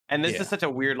 And this is such a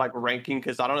weird like ranking,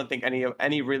 because I don't think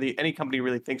any company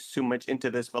really thinks too much into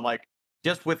this, but like,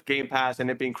 just with Game Pass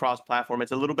and it being cross-platform,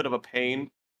 it's a little bit of a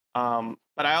pain.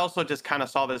 But I also just kind of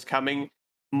saw this coming,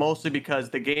 mostly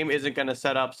because the game isn't going to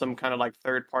set up some kind of like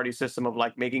third-party system of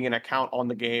like making an account on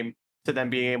the game to then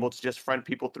being able to just friend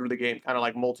people through the game, kind of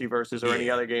like Multiverses or any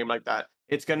other game like that.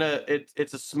 It's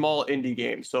a small indie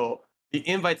game, so the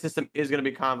invite system is going to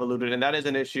be convoluted, and that is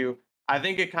an issue. I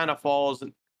think it kind of falls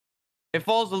It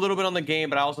falls a little bit on the game,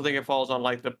 but I also think it falls on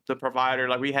like the provider.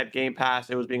 Like we had Game Pass,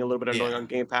 it was being a little bit annoying Yeah, on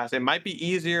Game Pass. It might be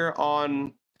easier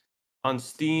on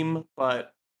Steam,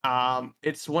 but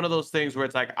it's one of those things where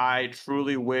it's like I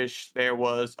truly wish there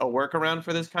was a workaround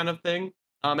for this kind of thing.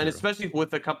 And true. especially with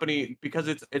the company because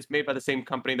it's made by the same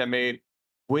company that made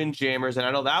Windjammers, and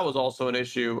I know that was also an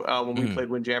issue when we Mhm. played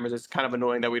Windjammers. It's kind of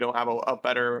annoying that we don't have a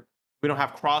better we don't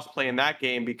have crossplay in that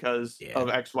game because Yeah. of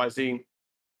XYZ.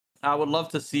 I would love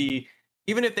to see,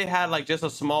 even if they had like just a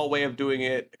small way of doing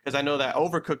it, because I know that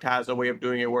Overcooked has a way of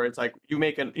doing it where it's like you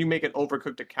make an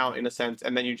Overcooked account in a sense,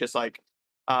 and then you just like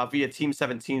via Team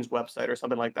 17's website or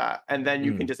something like that, and then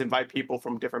you can Mm. just invite people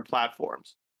from different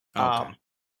platforms. Okay.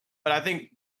 But I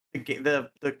think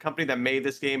the company that made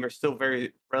this game are still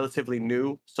very relatively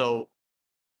new, so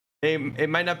it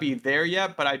might not be there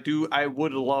yet, but I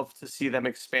would love to see them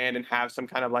expand and have some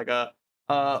kind of like a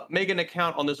make an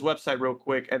account on this website real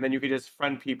quick, and then you can just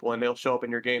friend people and they'll show up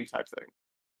in your game type thing.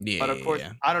 Yeah, But of yeah, course,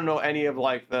 yeah. I don't know any of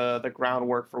like the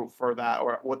groundwork for that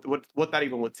or what that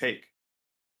even would take.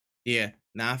 Yeah.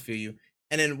 Nah, I feel you.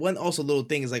 And then one also little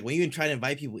thing is like when you try to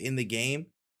invite people in the game,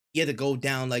 you have to go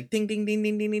down like ding ding ding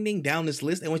ding ding ding ding down this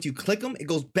list, and once you click them, it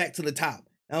goes back to the top.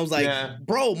 And I was like, Yeah,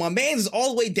 bro, my man's is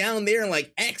all the way down there and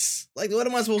like X. Like, what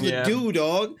am I supposed to yeah, do,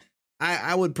 dog?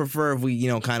 I would prefer if we,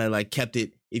 kind of like kept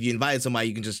it. If you invited somebody,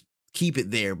 you can just keep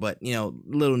it there. But little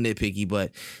nitpicky.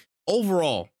 But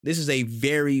overall, this is a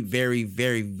very, very,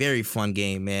 very, very fun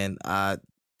game, man.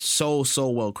 So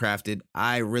well crafted.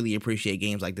 I really appreciate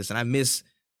games like this, and I miss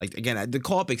like again the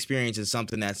co-op experience is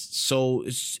something that's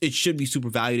it should be super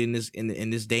valued in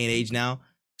this day and age now.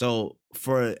 So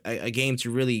for a game to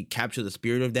really capture the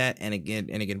spirit of that, and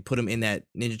again put them in that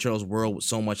Ninja Turtles world with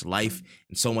so much life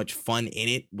and so much fun in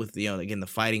it, with again the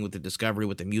fighting, with the discovery,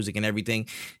 with the music and everything,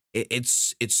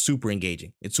 it's super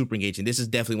engaging. It's super engaging. This is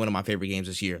definitely one of my favorite games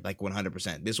this year, like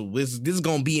 100%. This is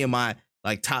gonna be in my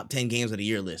like top 10 games of the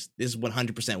year list. This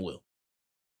 100% will.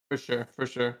 for sure, for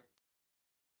sure.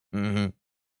 Mm-hmm.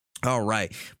 All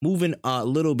right, moving a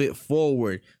little bit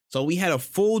forward. So we had a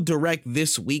full direct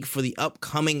this week for the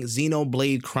upcoming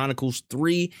Xenoblade Chronicles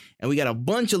 3, and we got a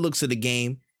bunch of looks at the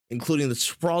game, including the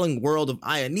sprawling world of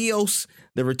Ioneos,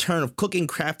 the return of cooking,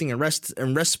 crafting, and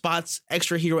rest spots,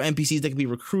 extra hero NPCs that can be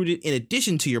recruited in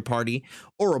addition to your party,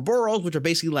 Ouroboros, which are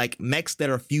basically like mechs that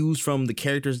are fused from the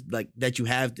characters like that you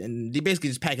have, and they basically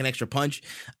just pack an extra punch,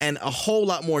 and a whole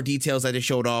lot more details that they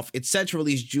showed off. It's set to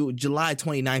release July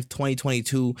 29th,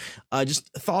 2022.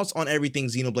 Just thoughts on everything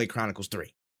Xenoblade Chronicles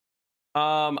 3.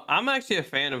 I'm actually a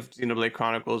fan of Xenoblade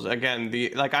Chronicles. Again, the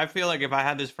like I feel like if I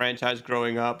had this franchise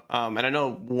growing up, and I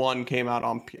know one came out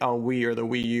on Wii or the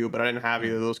Wii U, but I didn't have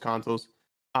either Mm. of those consoles.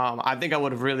 I think I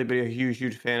would have really been a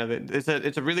huge fan of it.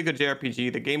 It's a really good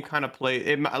JRPG. The game kind of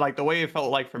like the way it felt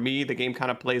like for me. The game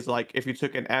kind of plays like if you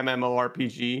took an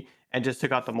MMORPG and just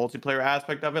took out the multiplayer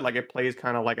aspect of it. Like it plays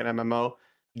kind of like an MMO.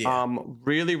 Yeah.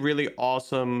 Really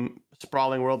awesome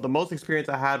sprawling world. The most experience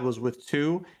I had was with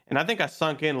two, and I think I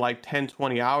sunk in like 10,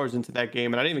 20 hours into that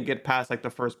game, and I didn't even get past like the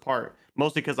first part.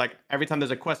 Mostly because like every time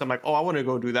there's a quest, I'm like, oh, I want to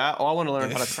go do that. Oh, I want to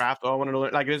learn how to craft. Oh, I want to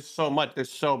learn. Like there's so much. They're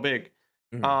so big.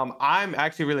 Mhm. I'm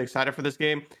actually really excited for this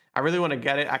game. I really want to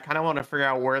get it. I kind of want to figure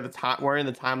out where in the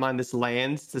timeline this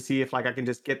lands to see if like I can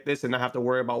just get this and not have to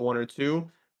worry about one or two.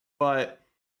 But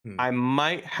Mhm. I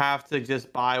might have to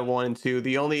just buy one and two.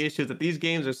 The only issue is that these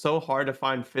games are so hard to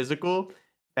find physical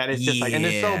that it's just like, and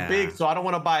they're so big, Yeah. so I don't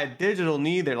want to buy a digital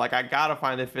neither. Like I gotta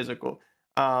find it physical.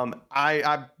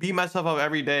 I beat myself up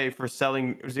every day for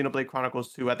selling Xenoblade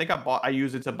Chronicles 2. I think I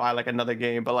used it to buy like another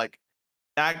game, but like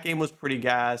that game was pretty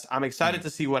gas. I'm excited Mhm. to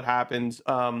see what happens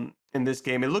in this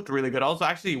game. It looked really good. I was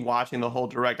actually watching the whole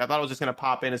direct. I thought I was just gonna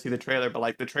pop in and see the trailer, but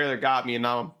like the trailer got me, and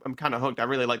now I'm kind of hooked. I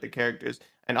really like the characters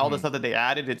and all the Mhm. stuff that they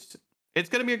added. It's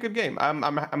gonna be a good game.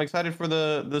 I'm excited for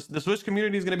the Switch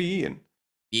community is gonna be eating.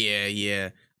 Yeah, yeah.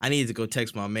 I need to go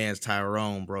text my man's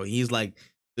Tyrone, bro. He's like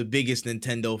the biggest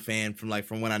Nintendo fan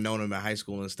from when I known him in high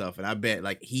school and stuff. And I bet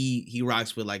like he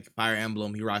rocks with like Fire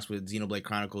Emblem. He rocks with Xenoblade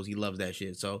Chronicles. He loves that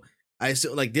shit. So I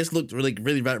still like this looked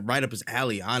really right up his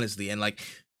alley, honestly. And like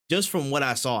just from what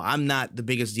I saw, I'm not the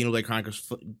biggest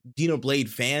Xenoblade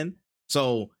fan.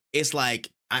 So it's like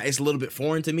it's a little bit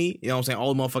foreign to me. You know what I'm saying?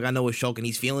 All the motherfucker I know is Shulk and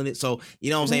he's feeling it. So, you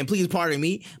know what I'm saying? Mhm. Please pardon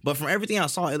me. But from everything I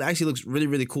saw, it actually looks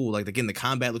really cool. Like, again, the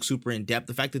combat looks super in depth.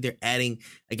 The fact that they're adding,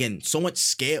 again, so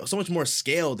much more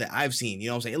scale that I've seen. You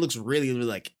know what I'm saying? It looks really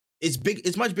like it's big.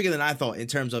 It's much bigger than I thought in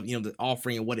terms of, the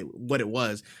offering and what it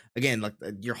was. Again, like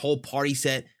your whole party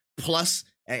set plus,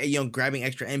 grabbing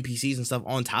extra NPCs and stuff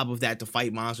on top of that to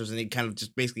fight monsters, and they kind of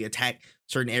just basically attack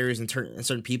certain areas and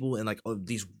certain people in like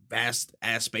these vast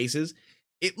ass spaces.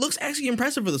 it looks actually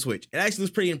impressive for the Switch. It actually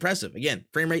looks pretty impressive. Again,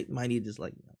 frame rate might need just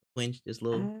like twinge, just a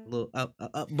little up.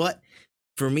 But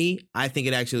for me, I think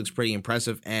it actually looks pretty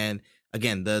impressive. And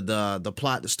again, the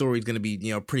plot, the story is going to be,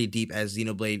 you know, pretty deep as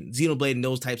Xenoblade and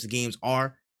those types of games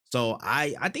are. So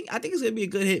I think it's gonna be a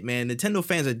good hit, man. Nintendo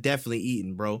fans are definitely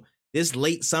eating, bro. This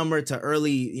late summer to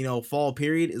early, you know, fall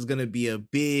period is gonna be a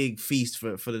big feast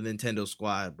for the Nintendo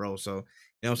squad, bro. So, you know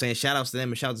what I'm saying? Shout outs to them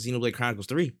and shout out to Xenoblade Chronicles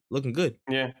 3. Looking good.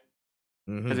 Yeah.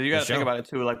 Because you gotta think about it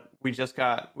too. Like we just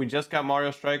got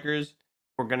Mario Strikers.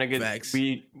 We're gonna get Facts.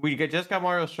 just got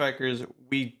Mario Strikers.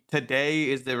 Today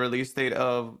is the release date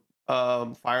of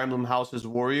Fire Emblem House's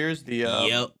Warriors,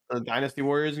 the Dynasty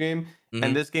Warriors game.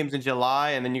 And this game's in July,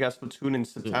 and then you got Splatoon in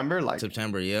September. Like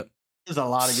September, yep. There's a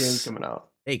lot of games coming out.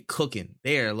 They cooking.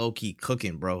 They are low key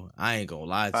cooking, bro. I ain't gonna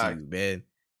lie to you,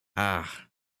 man.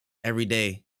 Every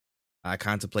day I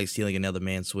contemplate stealing another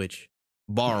man's Switch,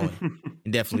 borrowing,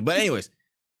 definitely. But anyways,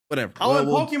 whatever. Oh, and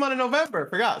Pokemon in November.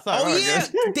 Forgot. Sorry. Oh yeah,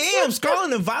 damn,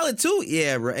 Scarlet and Violet too.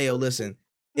 Yeah, bro. Hey, yo, listen.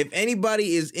 If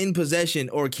anybody is in possession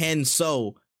or can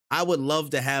sew, I would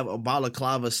love to have a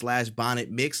balaclava / bonnet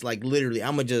mix. Like literally,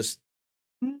 I'm gonna just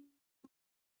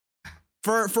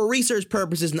for research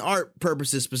purposes and art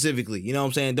purposes specifically. You know what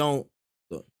I'm saying? Don't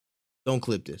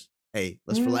clip this. Hey,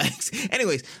 let's relax.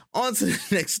 Anyways, on to the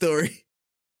next story.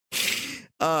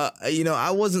 You know,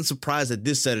 I wasn't surprised at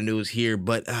this set of news here,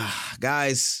 but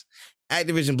guys,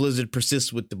 Activision Blizzard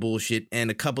persists with the bullshit,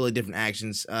 and a couple of different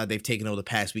actions they've taken over the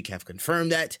past week have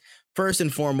confirmed that. First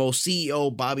and foremost,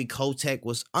 CEO Bobby Kotick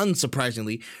was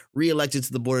unsurprisingly reelected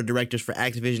to the board of directors for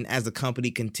Activision as the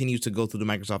company continues to go through the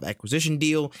Microsoft acquisition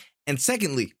deal. And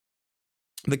secondly,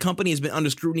 the company has been under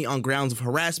scrutiny on grounds of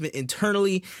harassment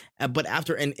internally, but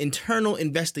after an internal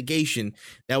investigation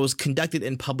that was conducted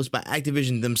and published by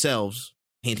Activision themselves,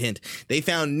 hint, hint, they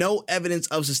found no evidence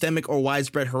of systemic or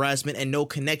widespread harassment and no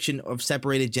connection of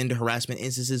separated gender harassment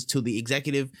instances to the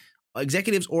executives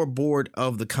or board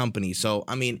of the company. So,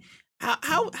 I mean,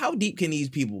 how deep can these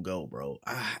people go, bro?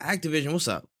 Activision, what's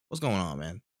up? What's going on,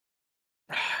 man?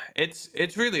 It's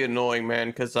really annoying, man,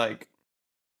 because like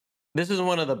this is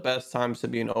one of the best times to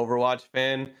be an Overwatch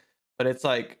fan, but it's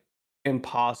like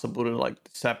impossible to like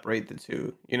separate the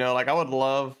two. You know, like I would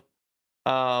love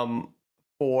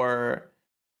for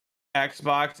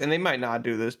Xbox, and they might not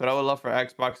do this, but I would love for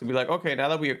Xbox to be like, okay, now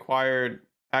that we acquired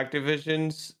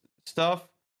Activision's stuff,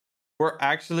 we're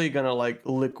actually gonna like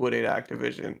liquidate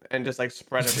Activision and just like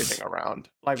spread everything around.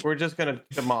 Like we're just gonna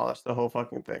demolish the whole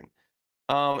fucking thing.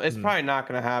 It's probably not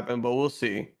gonna happen, but we'll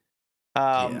see.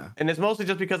 And it's mostly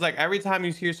just because like every time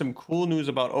you hear some cool news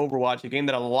about Overwatch, a game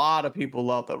that a lot of people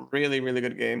love, a really, really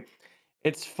good game,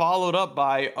 it's followed up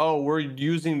by, oh, we're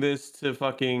using this to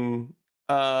fucking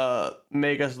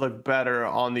make us look better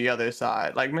on the other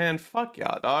side. Like, man, fuck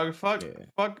y'all, dog. Fuck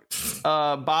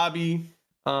Bobby.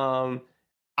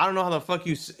 I don't know how the fuck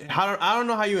I don't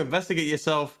know how you investigate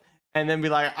yourself and then be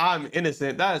like, I'm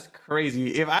innocent. That is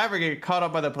crazy. If I ever get caught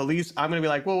up by the police, I'm gonna be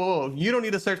like, whoa, you don't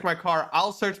need to search my car.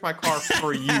 I'll search my car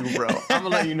for you, bro. I'm gonna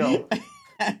let you know.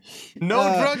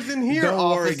 No drugs in here, don't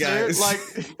officer. worry, guys. Like,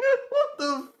 what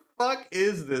the fuck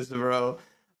is this, bro?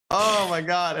 Oh my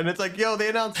god. And it's like, yo, they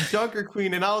announced Junker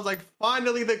Queen, and I was like,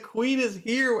 finally the queen is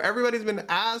here. Everybody's been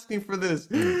asking for this.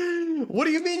 What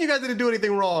do you mean you guys didn't do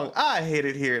anything wrong? I hate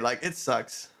it here. Like, it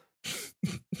sucks.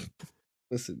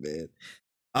 Listen, man.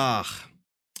 I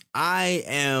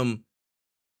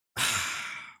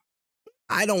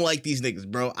don't like these niggas,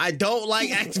 bro. I don't like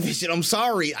Activision. I'm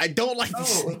sorry. I don't like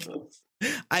these niggas.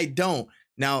 I don't.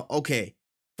 Now, okay.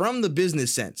 From the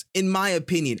business sense, in my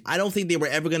opinion, I don't think they were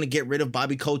ever going to get rid of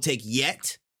Bobby Kotick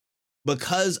yet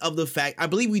because of the fact, I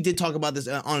believe we did talk about this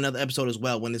on another episode as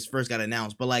well when this first got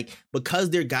announced, but like, because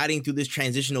they're guiding through this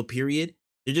transitional period,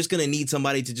 they're just going to need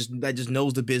somebody that just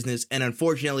knows the business. And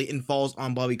unfortunately, it falls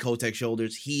on Bobby Kotick's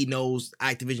shoulders. He knows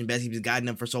Activision best. He's been guiding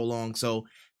them for so long. So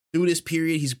through this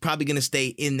period, he's probably going to stay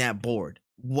in that board,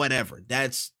 whatever.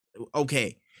 That's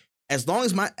okay. As long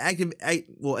as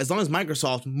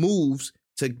Microsoft moves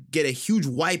to get a huge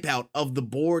wipeout of the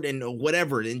board and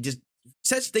whatever, and just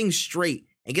sets things straight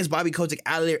and gets Bobby Kotick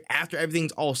out of there after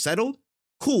everything's all settled,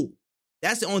 cool.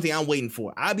 That's the only thing I'm waiting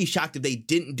for. I'd be shocked if they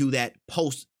didn't do that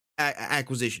post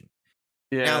acquisition.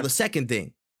 Yeah. Now, the second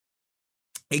thing,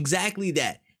 exactly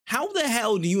that. How the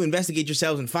hell do you investigate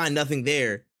yourselves and find nothing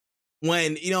there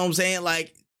when, you know what I'm saying?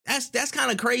 Like, that's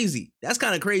kind of crazy. That's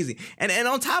kind of crazy. And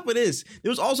on top of this, there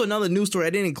was also another news story.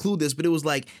 I didn't include this, but it was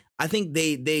like, I think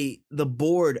the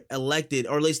board elected,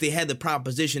 or at least they had the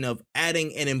proposition of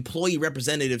adding an employee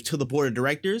representative to the board of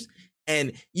directors.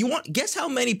 And guess how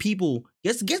many people,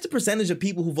 guess the percentage of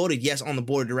people who voted yes on the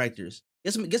board of directors.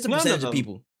 Guess the percentage of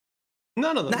people.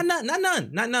 None of them. Not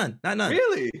none.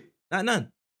 Really? Not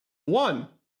none. One.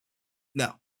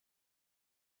 No.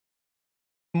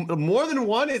 More than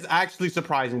one is actually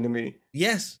surprising to me.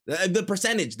 Yes. The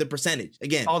percentage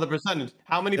again. Oh, the percentage.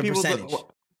 How many people?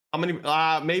 How many?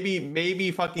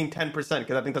 Maybe fucking 10%,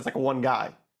 because I think that's like one guy.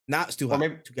 Nah, it's too high.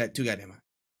 Maybe, too goddamn high.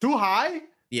 Too high?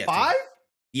 Yeah. 5?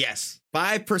 Yes.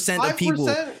 5% of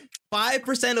people.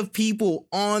 5% of people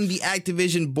on the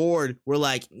Activision board were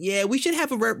like, yeah, we should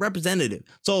have a representative.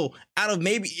 So out of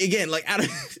your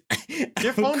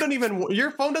phone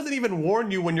doesn't even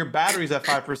warn you when your battery's at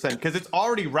 5%, because it's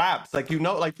already wraps. Like,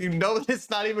 it's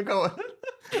not even going.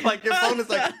 Like, your phone is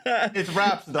like, it's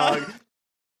wraps, dog.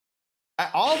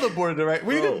 All the board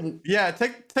directors.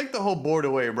 Take the whole board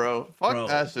away, bro. Fuck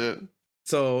that shit.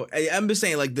 So I'm just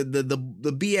saying, like, the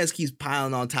BS keeps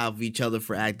piling on top of each other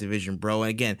for Activision, bro.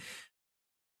 And again,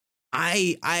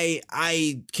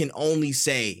 I can only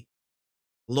say,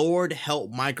 Lord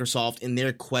help Microsoft in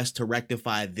their quest to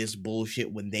rectify this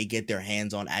bullshit when they get their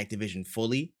hands on Activision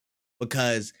fully,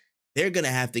 because they're gonna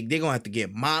have to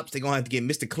get Mops. They're gonna have to get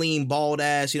Mr. Clean bald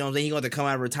ass. You know what I'm saying? You're gonna have to come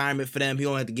out of retirement for them. You're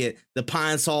gonna have to get the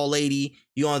Pine Sol lady.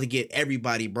 You're gonna have to get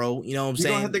everybody, bro. You know what I'm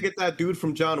saying? You're gonna have to get that dude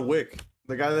from John Wick.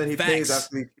 The guy that he pays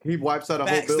after he wipes out a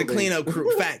whole building. The cleanup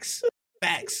crew.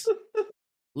 Facts.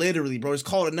 Literally, bro. Just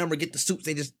call the number, get the suits,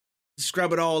 they just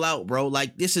scrub it all out, bro.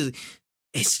 Like,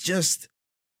 it's just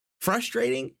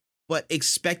frustrating, but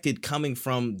expected coming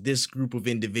from this group of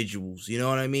individuals. You know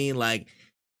what I mean? Like,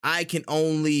 I can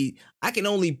only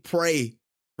pray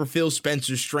for Phil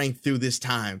Spencer's strength through this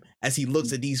time as he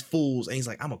looks at these fools and he's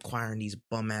like, I'm acquiring these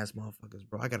bum ass motherfuckers,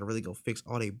 bro. I gotta really go fix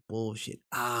all they bullshit.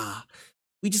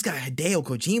 We just got Hideo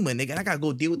Kojima, nigga. I gotta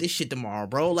go deal with this shit tomorrow,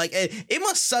 bro. Like, it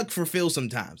must suck for Phil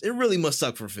sometimes. It really must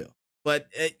suck for Phil. But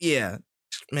yeah,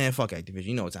 man, fuck Activision.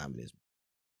 You know what time it is.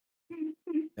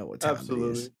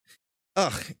 Absolutely. It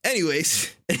is.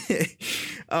 Anyways.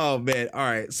 Oh man. All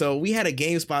right. So we had a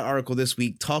GameSpot article this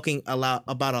week talking about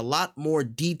a lot more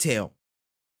detail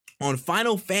on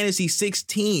Final Fantasy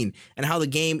 16 and how the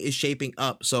game is shaping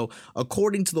up. So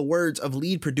according to the words of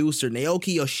lead producer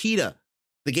Naoki Yoshida,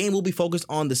 the game will be focused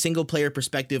on the single-player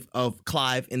perspective of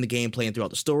Clive in the gameplay and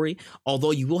throughout the story, although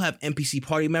you will have NPC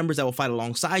party members that will fight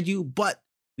alongside you, but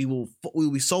we will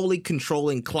be solely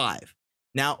controlling Clive.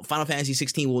 Now, Final Fantasy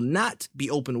 16 will not be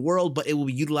open world, but it will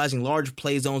be utilizing large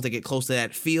play zones that get close to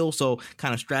that feel, so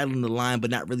kind of straddling the line,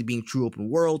 but not really being true open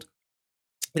world.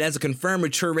 It has a confirmed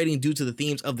mature rating due to the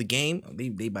themes of the game.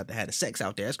 They about to have the sex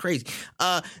out there. That's crazy.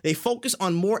 They focus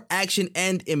on more action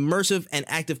and immersive and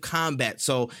active combat.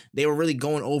 So they were really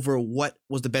going over what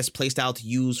was the best playstyle to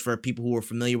use for people who were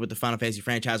familiar with the Final Fantasy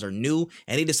franchise or new.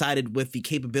 And they decided with the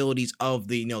capabilities of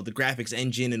the graphics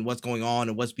engine and what's going on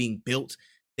and what's being built,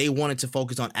 they wanted to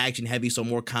focus on action heavy, so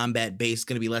more combat based.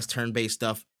 Going to be less turn based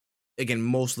stuff. Again,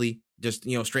 mostly just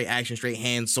straight action, straight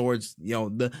hands, swords.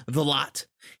 The lot.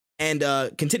 And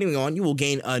continuing on, you will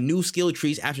gain new skill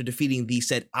trees after defeating the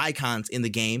said icons in the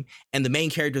game. And the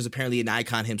main character is apparently an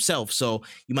icon himself. So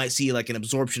you might see like an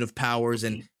absorption of powers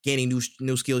and gaining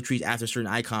new skill trees after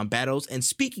certain icon battles. And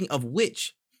speaking of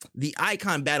which, the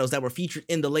icon battles that were featured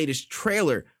in the latest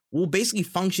trailer will basically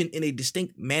function in a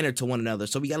distinct manner to one another.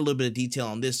 So we got a little bit of detail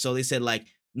on this. So they said like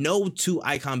no two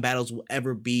icon battles will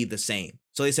ever be the same.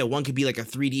 So they said one could be like a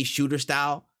 3D shooter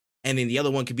style, and then the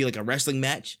other one could be like a wrestling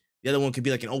match. The other one could be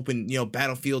like an open,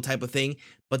 battlefield type of thing.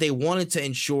 But they wanted to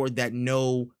ensure that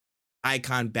no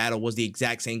icon battle was the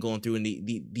exact same going through, and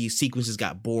the sequences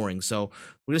got boring. So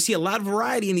we're gonna see a lot of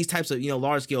variety in these types of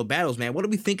large scale battles, man. What are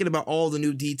we thinking about all the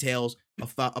new details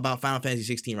about Final Fantasy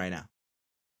 16 right now?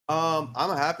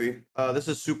 I'm happy. This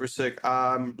is super sick.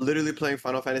 I'm literally playing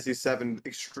Final Fantasy 7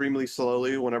 extremely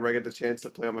slowly whenever I get the chance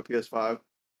to play on my PS5.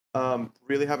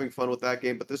 Really having fun with that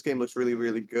game, but this game looks really,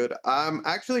 really good. I'm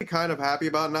actually kind of happy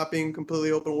about not being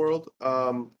completely open world.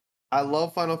 I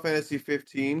love Final Fantasy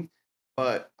 15,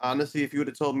 but honestly, if you would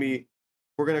have told me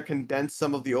we're going to condense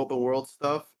some of the open world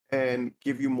stuff and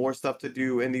give you more stuff to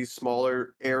do in these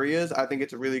smaller areas, I think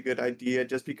it's a really good idea,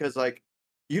 just because like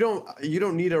you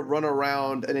don't need to run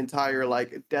around an entire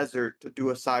like desert to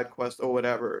do a side quest or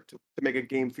whatever to make a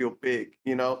game feel big,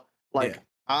 like yeah.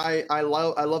 I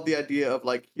love the idea of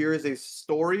like, here is a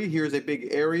story, here's a big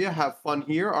area, have fun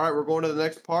here. All right, we're going to the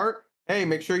next part. Hey,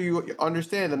 make sure you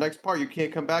understand the next part. You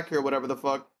can't come back here, whatever the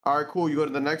fuck. All right, cool. You go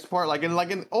to the next part, like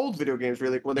in old video games,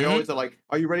 really, when they always are like,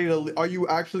 are you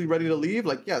actually ready to leave?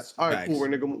 Like, yes. All right, cool. We're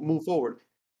gonna go move forward.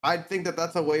 I think that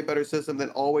that's a way better system than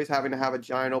always having to have a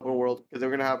giant open world, because they're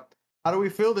gonna have how do we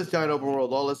fill this giant open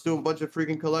world? Oh, let's do a bunch of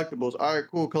freaking collectibles. All right,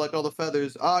 cool. Collect all the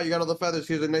feathers. Ah, you got all the feathers.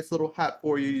 Here's a nice little hat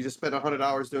for you. You just spent 100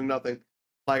 hours doing nothing.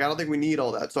 Like, I don't think we need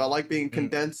all that. So I like being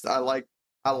condensed. I like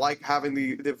having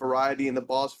the variety in the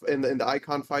boss in the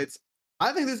icon fights.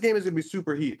 I think this game is gonna be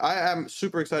super heat. I am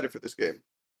super excited for this game.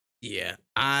 Yeah,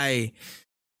 I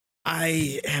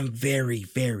am very,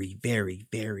 very, very,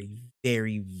 very,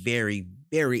 very, very,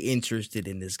 very interested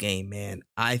in this game, man.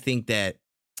 I think that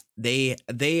they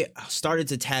started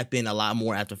to tap in a lot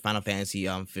more after Final Fantasy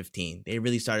 15. They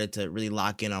really started to really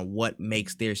lock in on what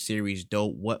makes their series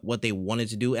dope, what they wanted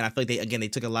to do. And I feel like they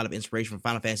took a lot of inspiration from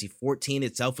Final Fantasy 14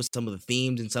 itself with some of the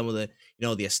themes and some of the,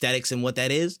 the aesthetics and what that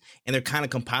is. And they're kind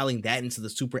of compiling that into the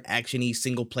super actiony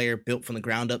single player built from the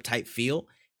ground up type feel.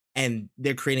 And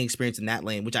they're creating experience in that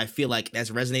lane, which I feel like that's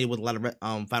resonated with a lot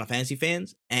of Final Fantasy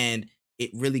fans, and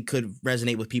it really could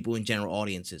resonate with people in general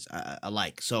audiences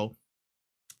alike. So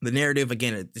the narrative,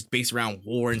 again, it's based around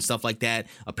war and stuff like that.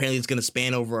 Apparently it's going to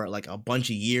span over like a bunch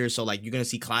of years. So like you're going to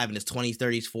see Clive in his 20s,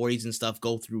 30s, 40s and stuff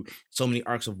go through so many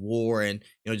arcs of war and,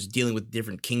 just dealing with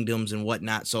different kingdoms and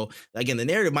whatnot. So again, the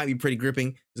narrative might be pretty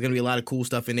gripping. There's going to be a lot of cool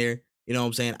stuff in there. You know what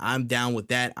I'm saying? I'm down with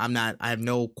that. I have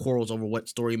no quarrels over what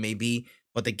story may be,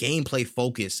 but the gameplay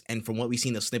focus, and from what we've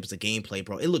seen the snippets of gameplay,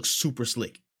 bro, it looks super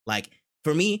slick. Like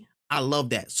for me, I love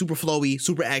that. Super flowy,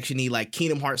 super actiony, like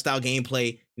Kingdom Hearts style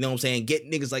gameplay. You know what I'm saying?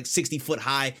 Getting niggas like 60 foot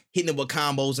high, hitting them with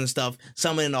combos and stuff,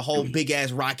 summoning a whole big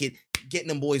ass rocket, getting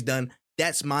them boys done.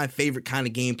 That's my favorite kind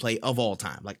of gameplay of all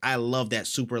time. Like I love that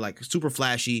super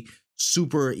flashy,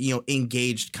 super,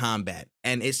 engaged combat.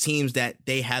 And it seems that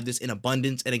they have this in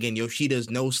abundance. And again, Yoshida's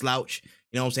no slouch.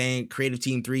 You know what I'm saying? Creative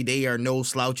Team 3, they are no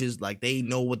slouches. Like they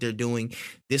know what they're doing.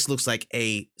 This looks like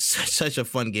such a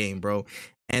fun game, bro.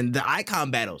 And the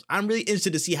icon battles, I'm really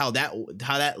interested to see how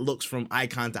that looks from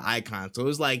icon to icon. So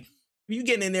it's like, if you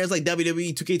get in there, it's like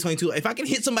WWE 2K22. If I can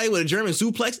hit somebody with a German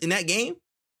suplex in that game,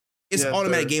 it's Yes,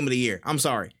 automatic sir. game of the year. I'm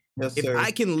sorry. Yes, If sir.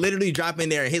 I can literally drop in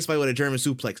there and hit somebody with a German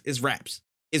suplex, it's raps.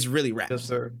 It's really raps. Yes,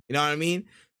 sir. You know what I mean?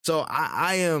 So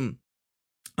I'm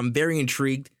very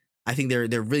intrigued. I think they're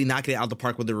really knocking it out the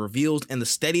park with the reveals and the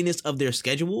steadiness of their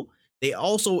schedule. They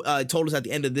also told us at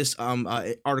the end of this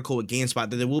article with GameSpot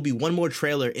that there will be one more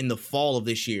trailer in the fall of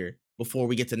this year before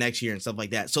we get to next year and stuff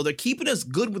like that. So they're keeping us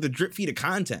good with the drip feed of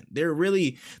content. They're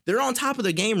on top of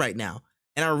their game right now.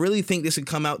 And I really think this could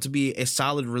come out to be a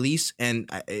solid release. And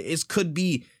it could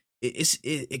be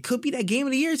that game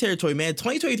of the year territory, man.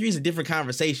 2023 is a different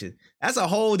conversation. That's a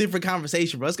whole different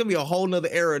conversation, bro. It's going to be a whole nother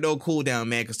era, no cooldown,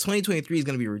 man, because 2023 is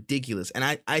going to be ridiculous.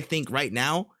 And I think right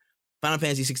now, Final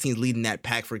Fantasy 16 is leading that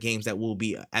pack for games that will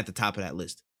be at the top of that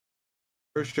list.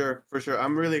 For sure.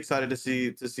 I'm really excited to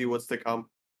see what's to come.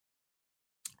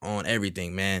 On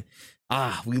everything, man.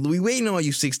 We waiting on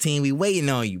you, 16. We waiting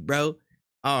on you, bro.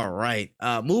 All right.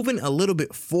 Moving a little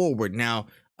bit forward now.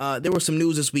 There was some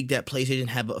news this week that PlayStation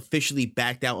have officially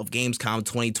backed out of Gamescom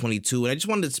 2022, and I just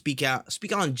wanted to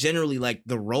speak on generally like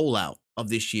the rollout of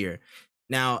this year.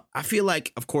 Now, I feel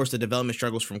like, of course, the development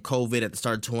struggles from COVID at the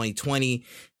start of 2020,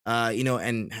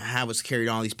 and how it's carried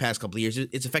on these past couple of years,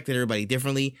 it's affected everybody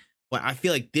differently. But I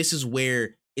feel like this is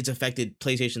where it's affected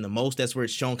PlayStation the most. That's where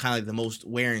it's shown kind of like the most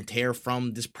wear and tear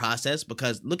from this process.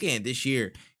 Because looking at this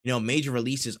year, major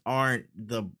releases aren't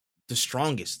the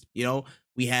strongest.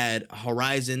 We had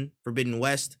Horizon Forbidden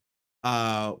West,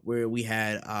 where we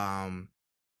had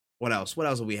what else? What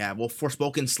else do we have? Well,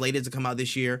 Forspoken slated to come out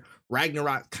this year.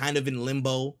 Ragnarok kind of in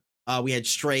limbo. We had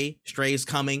Stray. Stray is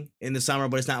coming in the summer,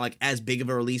 but it's not like as big of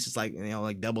a release. It's like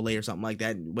like Double A or something like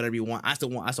that. Whatever you want. I still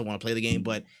want to play the game,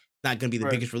 but it's not going to be the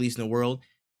biggest release in the world.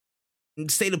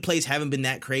 State of Plays haven't been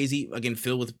that crazy. Again,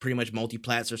 filled with pretty much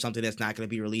multiplats or something that's not going to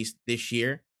be released this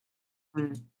year.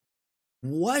 Mm.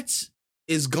 What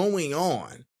is going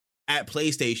on at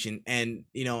PlayStation? And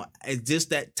it's just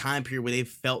that time period where they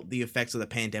felt the effects of the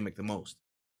pandemic the most.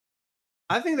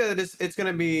 I think that it's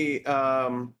going to be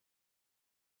how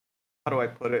do I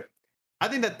put it? I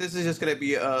think that this is just going to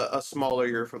be a smaller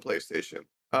year for PlayStation.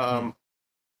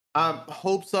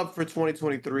 Hopes up for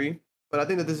 2023, but I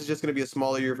think that this is just going to be a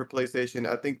smaller year for PlayStation.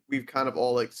 I think we've kind of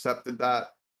all accepted that.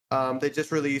 They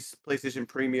just released PlayStation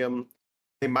Premium.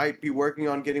 They might be working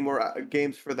on getting more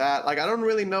games for that. Like, I don't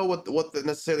really know what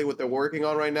necessarily what they're working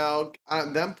on right now.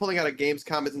 Them pulling out a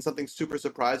Gamescom isn't something super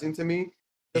surprising to me,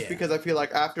 just because I feel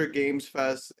like after Games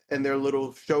Fest and their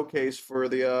little showcase for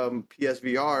the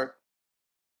PSVR,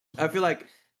 I feel like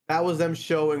that was them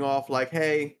showing off like,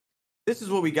 hey, this is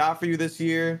what we got for you this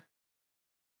year.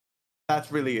 That's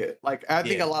really it. Like, I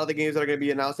think a lot of the games that are going to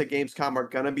be announced at Gamescom are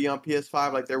going to be on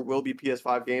PS5. Like, there will be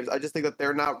PS5 games. I just think that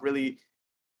they're not really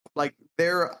like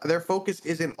their focus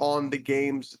isn't on the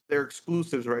games, their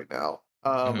exclusives right now.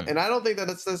 Mhm. And I don't think that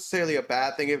that's necessarily a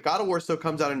bad thing. If God of War still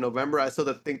comes out in November, I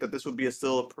still think that this would be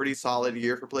still a pretty solid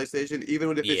year for PlayStation,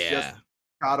 even if it's just Yeah.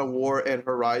 God of War and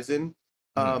Horizon.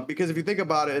 Mhm. Because if you think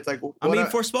about it, it's like I what mean, a,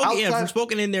 Forspoken, yeah, outside.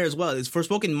 Forspoken in there as well. It's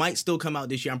Forspoken might still come out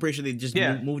this year. I'm pretty sure they just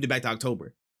Yeah, moved it back to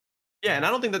October. yeah, and I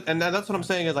don't think that, and that's what I'm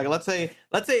saying is like, let's say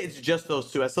it's just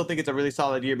those two. I still think it's a really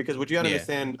solid year because what you gotta Yeah.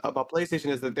 understand about PlayStation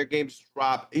is that their games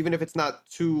drop, even if it's not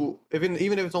two, even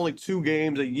if it's only 2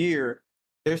 games a year,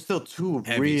 they're still two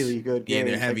Heavies. really good Yeah,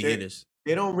 they're games. heavy hitters.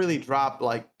 They don't really drop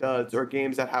like duds or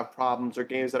games that have problems or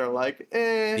games that are like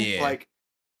Yeah. like.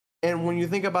 And when you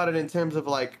think about it in terms of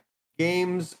like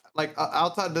games, like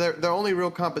outside their only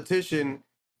real competition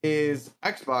is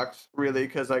Xbox, really,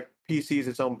 because like PC is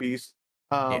its own beast.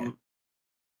 Yeah. Um,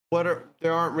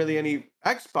 there aren't really any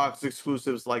Xbox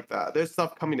exclusives like that. There's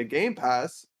stuff coming to Game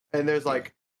Pass, and there's Yeah.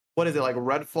 like what is it like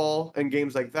Redfall and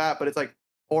games like that. But it's like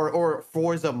or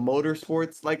Forza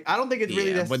Motorsports. Like I don't think it's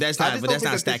really Yeah. But that's I not just but don't that's think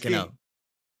not that this stacking game. up.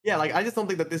 Yeah, like I just don't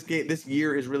think that this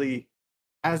year is really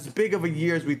as big of a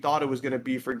year as we thought it was going to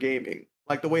be for gaming.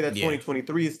 Like the way that Yeah.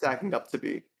 2023 is stacking up to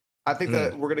be. I think Mhm.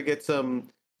 that we're going to get some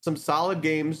solid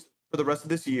games for the rest of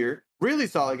this year. Really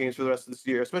solid games for the rest of this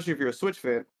year, especially if you're a Switch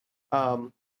fan.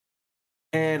 Um,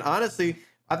 and honestly,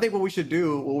 I think what we should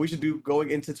do going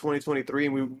into 2023,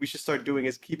 and we should start doing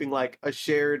is keeping like a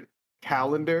shared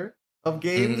calendar of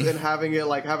games Mhm. and having it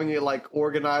like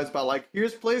organized by like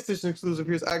here's PlayStation exclusive,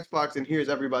 here's Xbox, and here's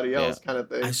everybody Yeah. else kind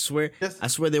of I thing. swear, Just I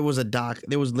swear there was a doc.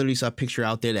 There was literally a picture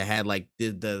out there that had like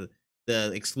the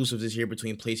exclusives this year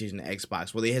between PlayStation and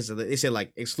Xbox. Well, they said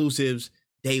like exclusives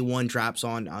day one drops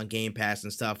on Game Pass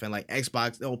and stuff, and like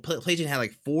Xbox, PlayStation had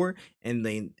like 4, and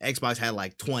then Xbox had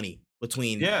like 20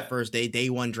 between yeah, first day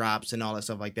one drops and all that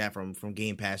stuff like that from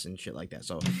Game Pass and shit like that.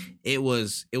 So it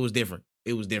was different.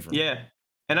 It was different. yeah.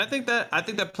 And I think that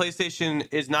PlayStation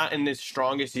is not in its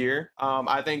strongest year.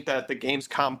 I think that the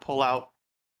Gamescom pullout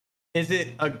is it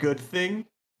a good thing?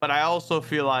 But I also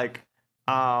feel like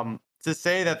to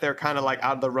say that they're kind of like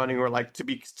out of the running or like to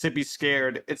be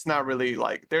scared, it's not really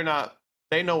like they're not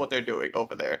they know what they're doing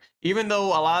over there. Even though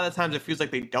a lot of the times it feels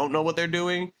like they don't know what they're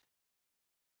doing,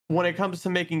 when it comes to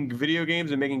making video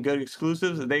games and making good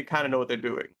exclusives, they kind of know what they're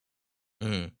doing.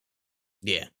 Mhm.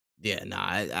 Yeah. Yeah, nah,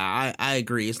 I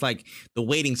agree. It's like the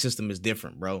weighting system is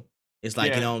different, bro. It's like,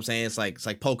 you Yeah. know what I'm saying? It's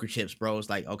like poker chips, bro. It's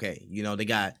like, okay, they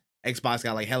got Xbox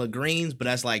got like hella greens, but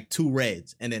that's like 2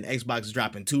 reds. And then Xbox is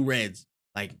dropping 2 reds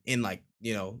like in like,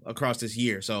 across this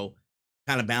year. So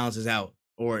kind of balances out.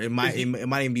 Or it might 'Cause it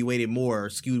might even be weighted more or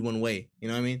skewed one way. You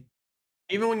know what I mean?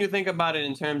 even when you think about it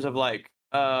in terms of like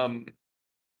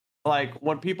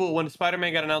when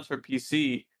Spider-Man got announced for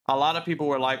PC, a lot of people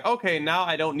were like, okay, now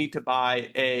I don't need to buy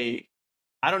a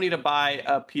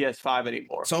PS5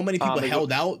 anymore. So many people Is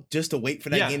held out just to wait for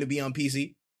that yeah, game to be on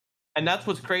PC. and that's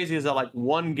what's crazy is that like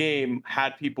one game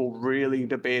had people really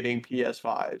debating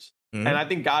PS5s, and Mhm. I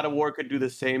think God of War could do the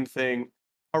same thing.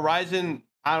 Horizon,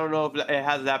 I don't know if it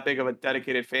has that big of a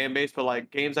dedicated fan base, but like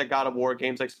games like God of War,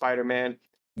 games like Spider-Man,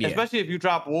 Yeah. especially if you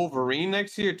drop Wolverine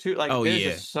next year too, like Oh there's yeah.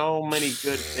 just so many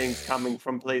good things coming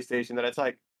from PlayStation that it's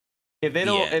like Yeah.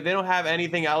 if they don't have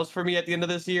anything else for me at the end of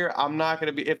this year, I'm not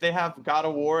gonna be. If they have God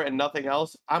of War and nothing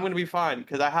else, I'm gonna be fine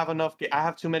because I have enough. I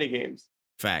have too many games.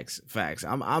 Facts, facts.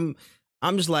 I'm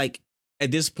just like at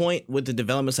this point with the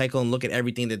development cycle and look at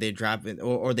everything that they're dropping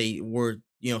or they were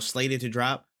slated to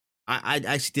drop. I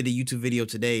actually did a YouTube video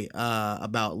today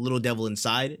about Little Devil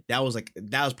Inside. That was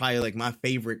probably like my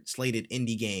favorite slated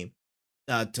indie game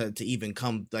to even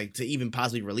come like to even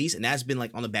possibly release, and that's been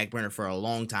like on the back burner for a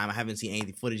long time. I haven't seen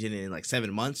any footage in like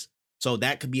 7 months, so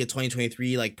that could be a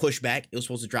 2023 like pushback. It was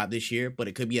supposed to drop this year, but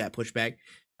it could be that pushback.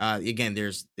 Again,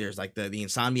 there's like the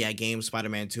Insomniac games,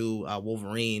 Spider-Man 2,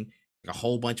 Wolverine, like a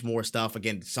whole bunch more stuff.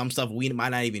 Again, some stuff we might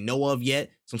not even know of yet,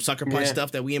 some Sucker Punch Yeah,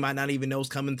 stuff that we might not even know is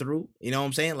coming through. You know what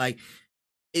I'm saying? Like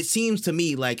it seems to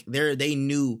me like they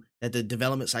knew that the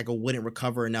development cycle wouldn't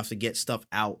recover enough to get stuff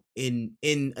out in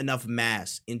enough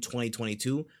mass in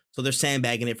 2022. So they're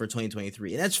sandbagging it for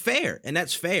 2023. And that's fair.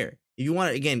 If you want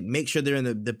to again make sure they're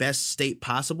in the best state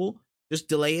possible, just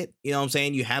delay it. You know what I'm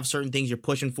saying? You have certain things you're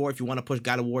pushing for. If you want to push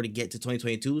God of War to get to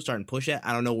 2022, start and push it.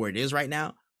 I don't know where it is right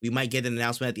now. We might get an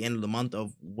announcement at the end of the month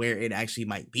of where it actually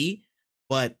might be.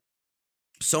 But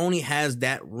Sony has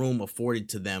that room afforded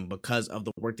to them because of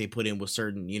the work they put in with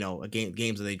certain,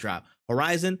 games that they drop.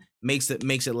 Horizon makes it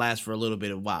last for a little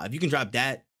bit of a while. If you can drop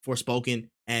that Forspoken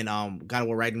and God of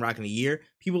War Ragnarok in a year,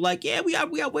 people like, yeah, we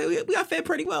got fed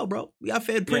pretty well, bro. We got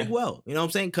fed pretty yeah. well. You know what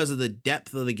I'm saying? Because of the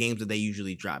depth of the games that they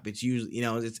usually drop. It's usually,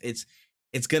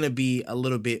 it's gonna be a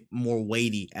little bit more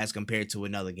weighty as compared to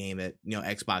another game that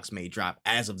Xbox may drop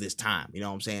as of this time. You know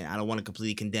what I'm saying? I don't want to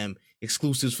completely condemn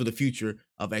exclusives for the future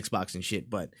of Xbox and shit,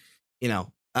 but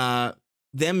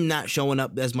them not showing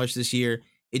up as much this year,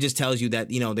 it just tells you that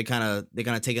they're kind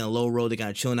of taking a low road, they're kind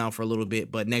of chilling out for a little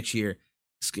bit, but next year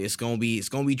it's gonna be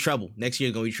trouble. Next year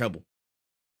it's gonna be trouble.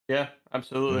 Yeah,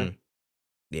 absolutely. Mm-hmm.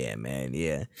 Yeah, man.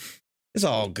 Yeah. It's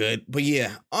all good. But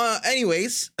yeah.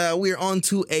 Anyways, we're on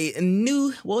to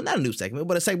not a new segment,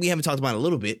 but a segment we haven't talked about in a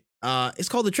little bit. It's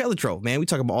called the Trailer Trove, man. We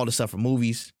talk about all the stuff from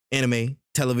movies, anime,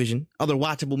 television, other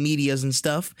watchable medias and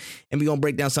stuff. And we're gonna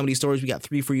break down some of these stories. We got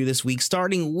 3 for you this week,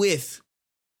 starting with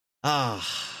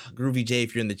Groovy J,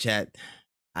 if you're in the chat.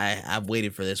 I've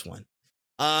waited for this one.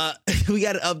 We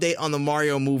got an update on the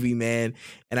Mario movie, man,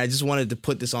 and I just wanted to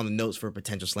put this on the notes for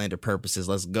potential slander purposes.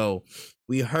 Let's go.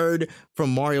 We heard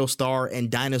from Mario star and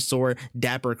dinosaur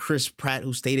dapper Chris Pratt,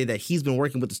 who stated that he's been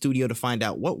working with the studio to find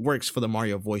out what works for the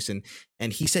Mario voice, and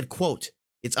he said, quote,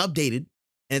 "It's updated,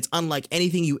 and it's unlike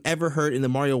anything you ever heard in the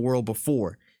Mario world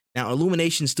before." Now,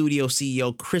 Illumination Studio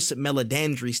CEO Chris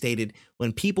Meledandri stated,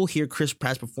 "When people hear Chris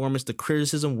Pratt's performance, the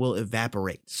criticism will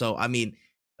evaporate." So, I mean,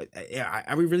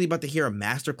 are we really about to hear a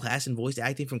masterclass in voice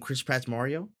acting from Chris Pratt's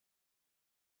Mario?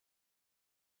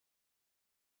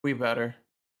 We better.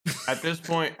 At this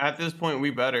point, we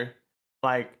better.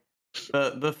 Like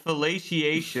the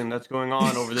fellatiation that's going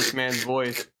on over this man's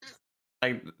voice.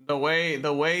 Like the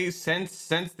way since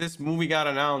this movie got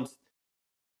announced,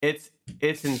 it's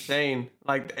insane.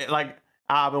 Like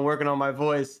I've been working on my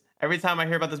voice. Every time I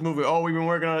hear about this movie,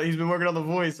 he's been working on the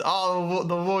voice. Oh,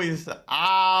 the voice.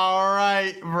 All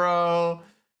right, bro.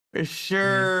 For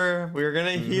sure. We're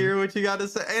going to hear what you got to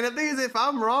say. And the thing is, if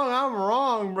I'm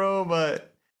wrong, bro.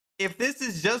 But if this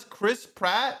is just Chris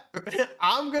Pratt,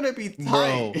 I'm going to be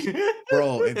tight.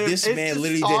 Bro, if this man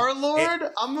literally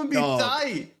Star-Lord, I'm going to be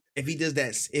tight. If he does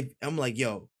that, if I'm like,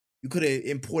 yo, you could have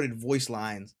imported voice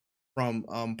lines from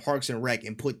Parks and Rec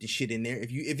and put the shit in there.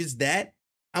 If it's that,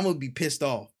 I'm going to be pissed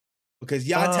off. Because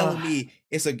y'all telling me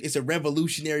it's a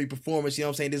revolutionary performance, you know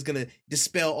what I'm saying? It's gonna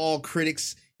dispel all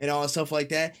critics and all stuff like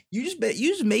that. You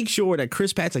just make sure that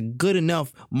Chris Pratt's a good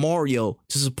enough Mario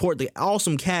to support the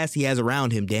awesome cast he has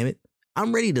around him. Damn it,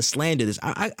 I'm ready to slander this.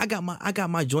 I got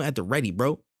my joint at the ready,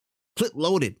 bro. Clip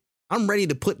loaded. I'm ready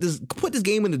to put this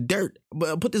game in the dirt,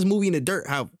 put this movie in the dirt.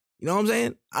 How, you know what I'm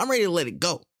saying? I'm ready to let it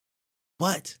go.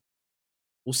 But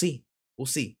we'll see.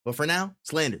 But for now,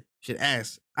 slander. Shit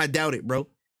ass. I doubt it, bro.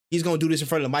 He's gonna do this in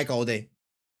front of the mic all day,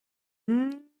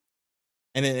 and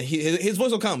then his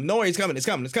voice will come. No worry, it's coming. It's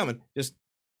coming. Just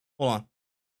hold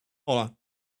on.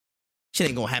 Shit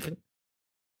ain't gonna happen.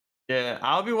 Yeah,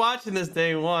 I'll be watching this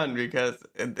day one because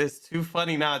it's too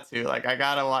funny not to. Like, I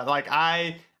gotta watch. Like,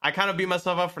 I kind of beat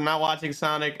myself up for not watching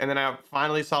Sonic, and then I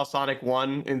finally saw Sonic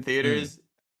 1 in theaters.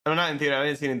 I'm not in theater. I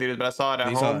didn't see it in theaters, but I saw it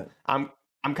at home. I'm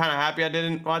kind of happy I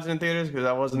didn't watch it in theaters because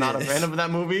I was not a fan of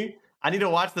that movie. I need to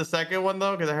watch the second one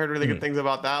though because I heard really good things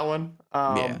about that one.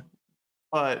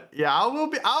 But yeah, I'll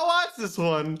watch this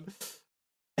one,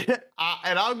 and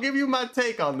I'll give you my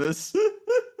take on this.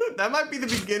 That might be the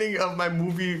beginning of my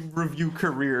movie review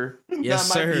career. Yes,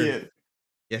 that might be it.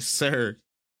 Yes, sir.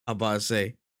 I'm about to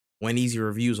say, when easy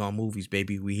reviews on movies,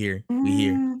 baby. We here.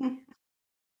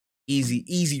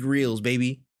 Easy reels,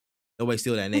 baby. Nobody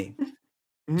steal that name.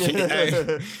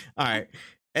 All right.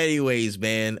 Anyways,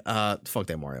 man, fuck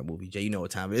that Mario movie, Jay. You know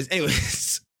what time it is.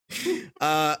 Anyways,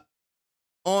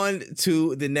 on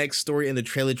to the next story in the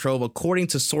Trailer Trove. According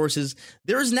to sources,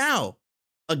 there is now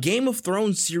a Game of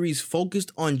Thrones series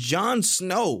focused on Jon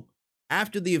Snow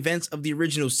after the events of the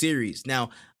original series. Now,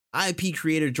 IP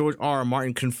creator George R.R.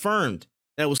 Martin confirmed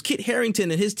that it was Kit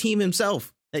Harington and his team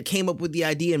himself that came up with the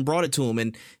idea and brought it to him,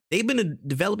 and they've been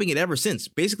developing it ever since,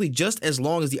 basically just as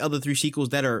long as the other 3 sequels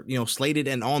that are, slated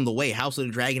and on the way, House of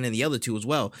the Dragon and the other 2 as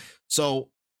well. So,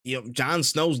 Jon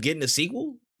Snow's getting a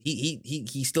sequel?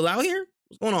 He's still out here?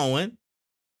 What's going on, Wayne?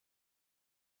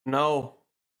 No.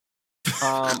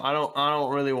 I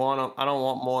don't really want them. I don't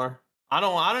want more. I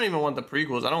don't even want the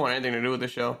prequels. I don't want anything to do with the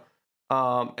show.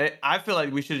 I feel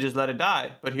like we should have just let it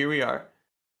die, but here we are.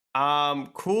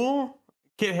 Cool.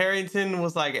 Kit Harington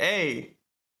was like, "Hey,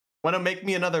 want to make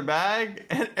me another bag?"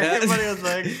 And everybody was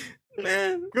like,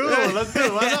 "Man, cool, let's do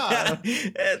it. Why not?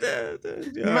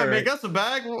 You might make us a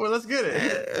bag. Well, let's get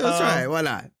it. That's right. Why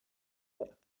not?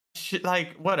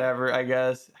 Like, whatever. I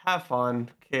guess. Have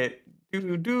fun, Kit.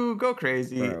 Do go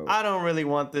crazy. Bro. I don't really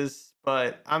want this,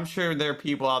 but I'm sure there are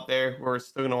people out there who are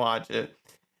still gonna watch it.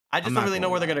 I just don't really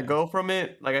know where they're gonna go from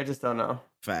it. Like, I just don't know.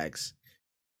 Facts.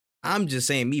 I'm just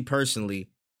saying, me personally,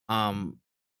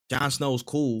 Jon Snow's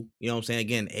cool. You know what I'm saying?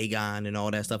 Again, Aegon and all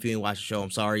that stuff. You didn't watch the show.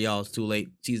 I'm sorry, y'all. It's too late.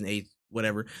 Season 8,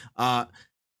 whatever.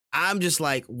 I'm just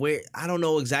like, where I don't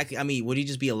know exactly. I mean, would he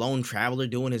just be a lone traveler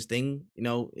doing his thing? You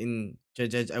know,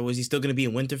 was he still gonna be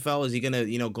in Winterfell? Is he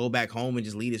gonna, go back home and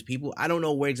just lead his people? I don't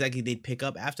know where exactly they'd pick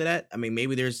up after that. I mean,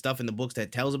 maybe there's stuff in the books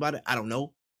that tells about it. I don't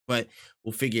know, but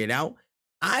we'll figure it out.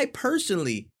 I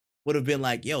personally would have been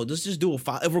like, yo, let's just do if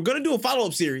we're gonna do a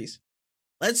follow-up series,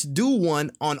 let's do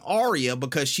one on Arya,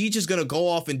 because she's just gonna go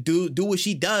off and do what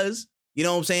she does, you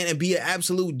know what I'm saying, and be an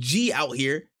absolute G out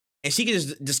here, and she can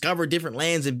just discover different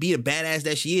lands and be a badass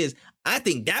that she is. I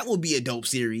think that would be a dope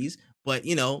series. But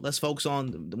let's focus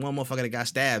on the one motherfucker that got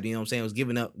stabbed. You know what I'm saying? Was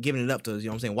giving it up to, you know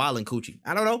what I'm saying, Wild and Coochie.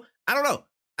 I don't know.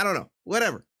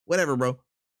 Whatever, bro.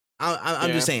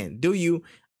 I'm just saying. Do you?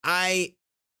 I'm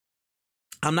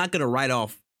not gonna write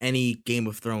off any Game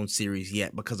of Thrones series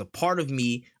yet, because a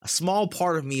small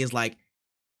part of me is like,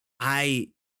 a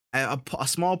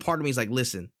small part of me is like,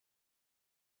 listen,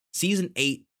 season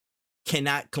 8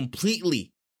 cannot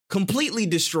completely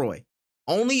destroy,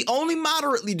 only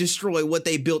moderately destroy what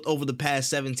they built over the past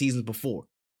 7 seasons before.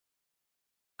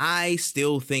 I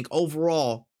still think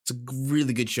overall it's a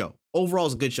really good show. Overall,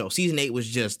 it's a good show. Season 8 was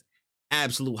just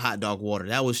absolute hot dog water.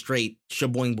 That was straight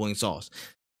shaboing boing sauce.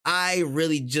 I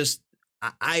really just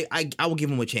I will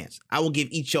give them a chance. I will give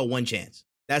each show one chance.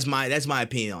 That's my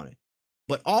opinion on it.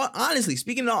 But honestly,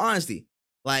 speaking of honesty,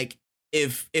 like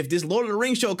if this Lord of the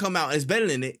Rings show come out and it's better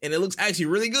than it and it looks actually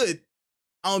really good,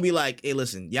 I'm gonna be like, hey,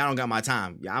 listen, y'all don't got my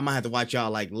time. I might have to watch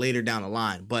y'all like later down the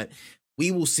line. But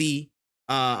we will see.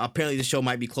 Apparently the show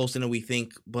might be closer than we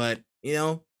think. But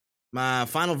my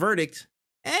final verdict,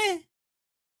 yeah.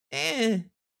 I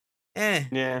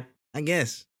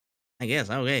guess.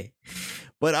 Okay.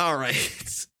 But all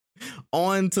right.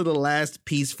 On to the last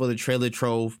piece for the trailer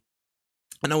trove.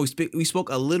 I know we spoke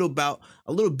a little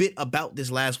bit about this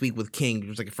last week with King. It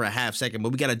was like for a half second,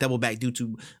 but we got to double back due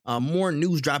to more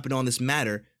news dropping on this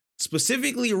matter.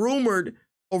 Specifically rumored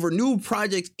over new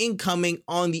projects incoming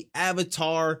on the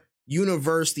Avatar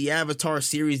universe, the Avatar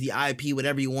series, the IP,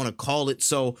 whatever you want to call it.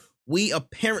 So we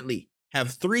apparently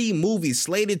have 3 movies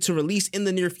slated to release in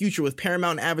the near future, with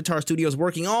Paramount and Avatar Studios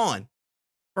working on.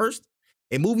 First,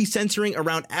 a movie centering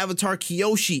around Avatar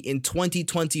Kyoshi in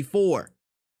 2024.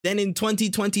 Then in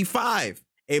 2025,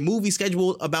 a movie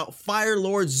scheduled about Fire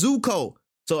Lord Zuko.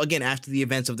 So again, after the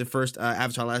events of the first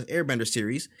Avatar Last Airbender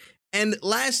series. And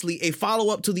lastly, a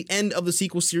follow-up to the end of the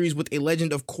sequel series with a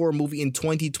Legend of Korra movie in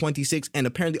 2026. And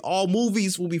apparently all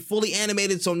movies will be fully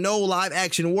animated, so no live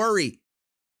action worry.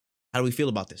 How do we feel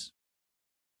about this?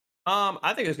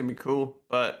 I think it's gonna be cool,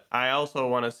 but I also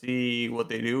want to see what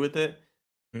they do with it.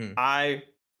 I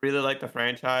really like the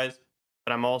franchise,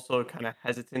 but I'm also kind of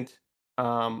hesitant.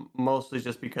 Mostly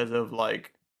just because of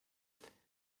like,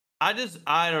 I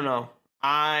don't know.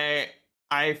 I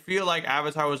feel like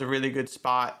Avatar was a really good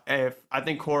spot. I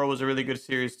think Korra was a really good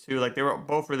series too. Like they were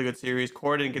both really good series.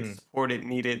 Korra didn't get the support it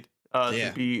needed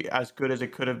to be as good as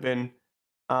it could have been.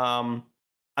 I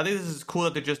think this is cool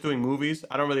that they're just doing movies.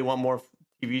 I don't really want more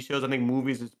TV shows. I think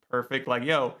movies is perfect. Like,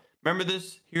 yo, remember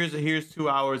this? Here's 2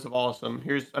 hours of awesome.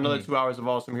 Here's another 2 hours of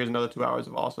awesome. Here's another 2 hours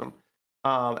of awesome.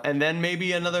 And then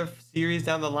maybe another series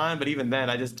down the line. But even then,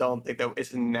 I just don't think that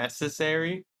it's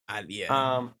necessary.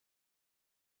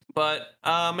 But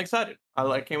I'm excited.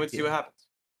 Can't wait to see what happens.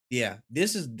 Yeah,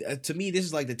 this is to me, this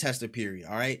is like the tester period.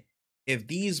 All right, if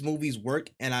these movies work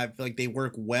and I feel like they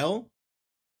work well,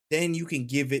 then you can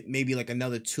give it maybe like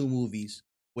another 2 movies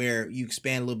where you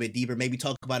expand a little bit deeper. Maybe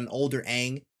talk about an older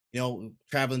Aang,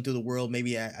 traveling through the world,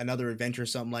 maybe another adventure,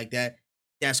 something like that.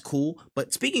 That's cool.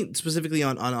 But speaking specifically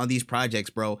on these projects,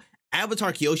 bro,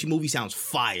 Avatar Kyoshi movie sounds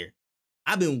fire.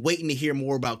 I've been waiting to hear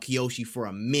more about Kyoshi for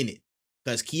a minute,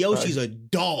 because Kyoshi's a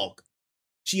dog.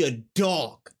 She a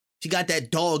dog. She got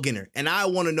that dog in her, and I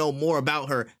want to know more about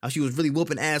her. How she was really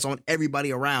whooping ass on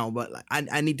everybody around. But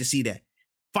I need to see that.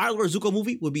 Fire Lord Zuko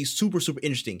movie would be super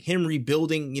interesting. Him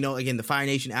rebuilding, again, the Fire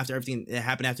Nation after everything that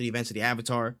happened after the events of the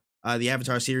Avatar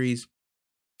series.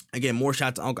 Again, more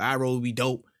shots to Uncle Iroh would be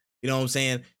dope. You know what I'm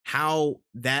saying? How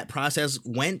that process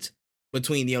went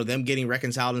between, them getting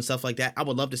reconciled and stuff like that. I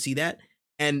would love to see that.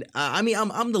 And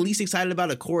I'm the least excited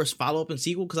about a Korra's follow-up and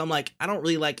sequel, because I'm like, I don't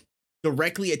really like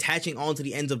directly attaching on to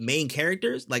the ends of main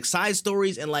characters, like side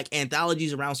stories and like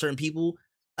anthologies around certain people.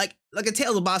 Like a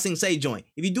Tales of Ba Sing Se joint.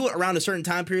 If you do it around a certain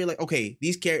time period, like, okay,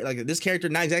 this character,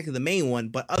 not exactly the main one,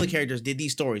 but other characters did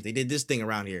these stories. They did this thing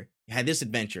around here. Had this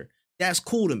adventure. That's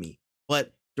cool to me.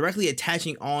 But directly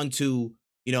attaching on to,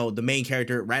 the main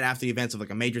character right after the events of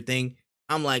like a major thing,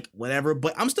 I'm like, whatever.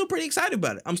 But I'm still pretty excited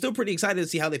about it. I'm still pretty excited to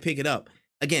see how they pick it up.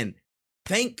 Again,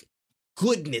 thank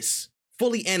goodness.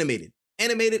 Fully animated.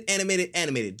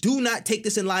 Animated. Do not take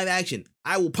this in live action.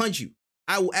 I will punch you.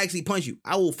 I will actually punch you.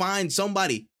 I will find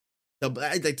somebody to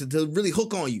really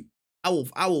hook on you.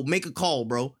 I will make a call,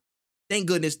 bro. Thank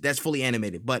goodness that's fully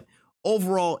animated. But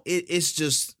overall, it's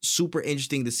just super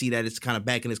interesting to see that it's kind of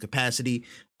back in its capacity.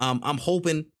 I'm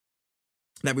hoping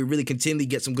that we really continually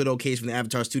get some good okays from the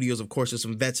Avatar Studios. Of course, there's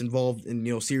some vets involved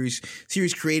in, series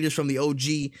creators from the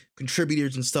OG,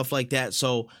 contributors and stuff like that.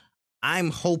 So I'm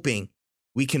hoping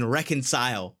we can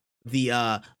reconcile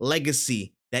the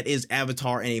legacy that is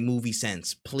Avatar in a movie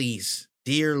sense. Please,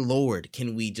 dear Lord,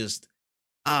 can we just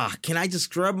can I just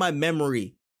scrub my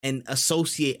memory and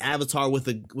associate Avatar with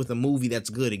a movie that's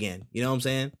good again? You know what I'm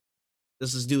saying?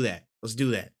 Let's do that. Let's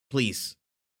do that, please.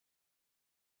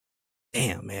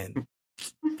 Damn, man.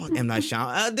 Fuck M. Night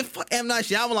Shyamalan. The fuck M. Night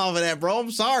Shyamalan over that, bro.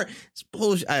 I'm sorry. It's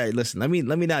bullshit. All right, listen. Let me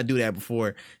not do that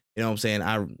before, you know what I'm saying,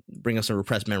 I bring up some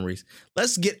repressed memories.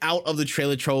 Let's get out of the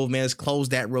trailer trove, man. Let's close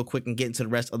that real quick and get into the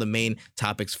rest of the main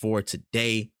topics for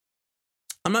today.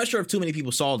 I'm not sure if too many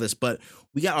people saw this, but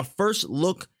we got our first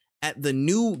look at the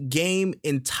new game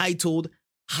entitled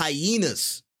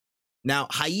Hyenas. Now,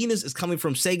 Hyenas is coming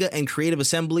from Sega and Creative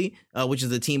Assembly, which is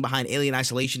the team behind Alien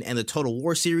Isolation and the Total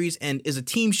War series, and is a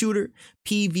team shooter,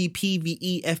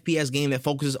 PvPvE FPS game that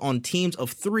focuses on teams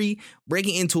of 3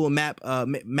 breaking into a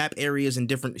map areas and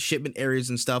different shipment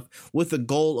areas and stuff, with the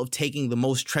goal of taking the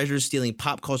most treasures, stealing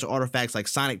pop culture artifacts like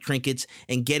Sonic trinkets,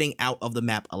 and getting out of the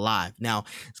map alive. Now,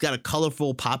 it's got a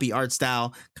colorful poppy art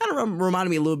style, kind of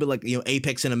reminded me a little bit like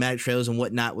Apex cinematic trailers and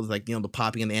whatnot, with like the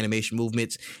popping and the animation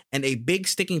movements. And a big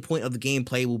sticking point of the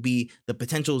gameplay will be the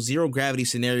potential zero gravity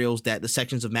scenarios that the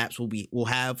sections of maps will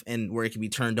have, and where it can be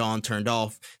turned on, turned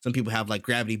off. Some people have like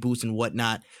gravity boosts and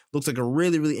whatnot. Looks like a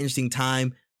really, really interesting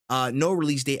time. No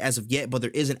release date as of yet, but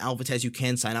there is an alpha test you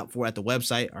can sign up for at the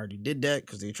website. I already did that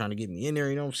because they're trying to get me in there.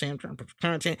 You know what I'm saying? I'm trying to put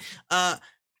content.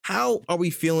 How are we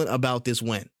feeling about this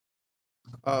win?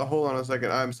 Hold on a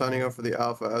second. I'm signing up for the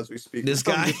alpha as we speak. This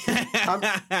guy. I'm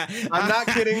not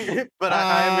kidding, but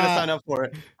I am gonna sign up for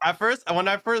it. When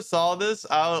I first saw this,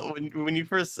 when you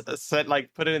first said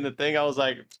put it in the thing, I was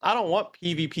like, I don't want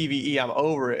PvPvE. I'm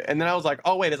over it. And then I was like,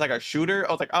 oh wait, it's like a shooter.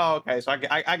 I was like, oh okay, so I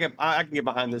can get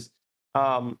behind this.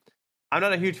 I'm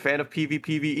not a huge fan of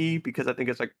PvPvE because I think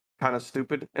it's like kind of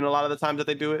stupid in a lot of the times that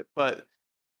they do it. But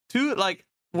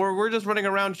where we're just running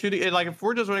around shooting, if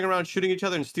we're just running around shooting each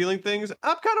other and stealing things,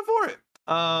 I'm kind of for it.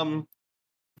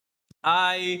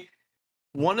 I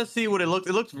want to see what it looks.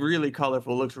 It looks really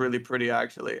colorful. It looks really pretty,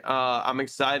 actually. I'm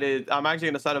excited. I'm actually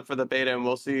gonna sign up for the beta, and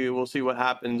we'll see what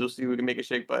happens. We'll see if we can make it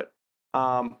shake. But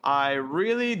I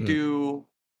really do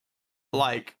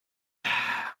like.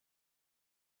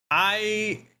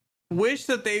 I wish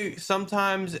that they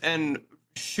sometimes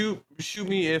shoot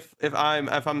me if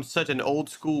I'm such an old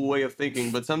school way of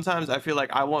thinking, but sometimes I feel like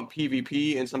I want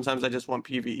PvP and sometimes I just want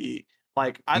PvE.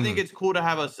 I think it's cool to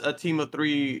have a team of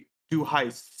 3 do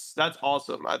heists. That's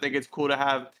awesome. I think it's cool to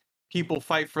have people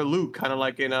fight for loot, kind of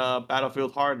like in a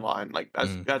Battlefield Hardline.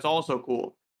 That's also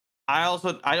cool. I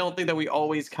don't think that we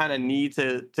always kind of need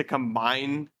to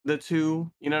combine the two.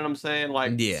 You know what I'm saying?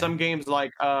 Some games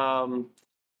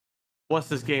what's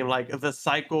this game, like The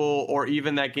Cycle, or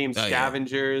even that game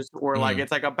Scavengers, where it's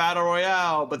like a battle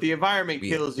royale, but the environment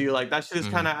kills you. That shit is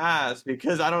kind of ass,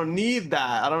 because I don't need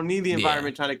that. I don't need the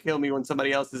environment trying to kill me when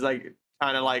somebody else is trying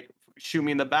to shoot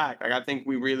me in the back. I think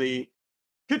we really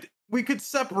could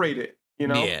separate it,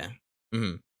 Yeah.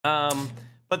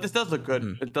 But this does look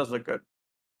good. It does look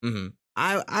good.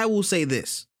 I will say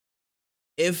this: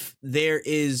 if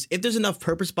there's enough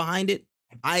purpose behind it,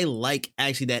 I like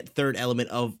actually that third element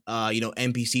of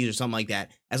NPCs or something like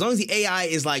that. As long as the AI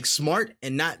is smart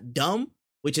and not dumb,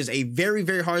 which is a very,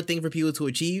 very hard thing for people to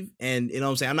achieve. And you know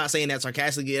what I'm saying? I'm not saying that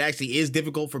sarcastically. It actually is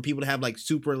difficult for people to have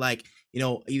super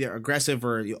either aggressive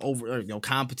or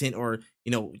competent or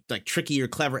tricky or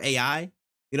clever AI.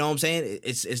 You know what I'm saying?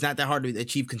 It's not that hard to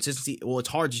achieve consistency. Well, it's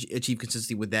hard to achieve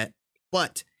consistency with that.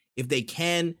 But if they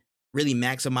can really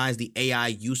maximize the AI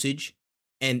usage,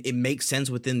 and it makes sense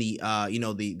within the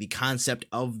the concept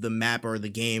of the map or the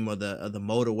game or the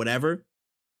mode or whatever,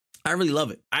 I really love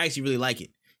it. I actually really like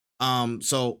it.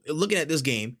 So looking at this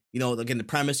game, again, the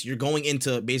premise, you're going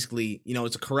into basically,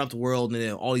 it's a corrupt world,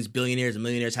 and all these billionaires and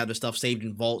millionaires have their stuff saved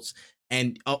in vaults.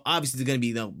 And obviously there's going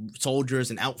to be soldiers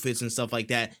and outfits and stuff like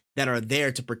that are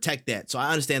there to protect that. So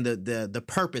I understand the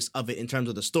purpose of it in terms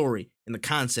of the story and the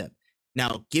concept.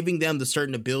 Now, giving them the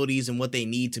certain abilities and what they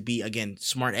need to be, again,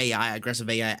 smart AI, aggressive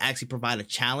AI, actually provide a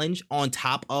challenge on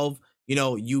top of,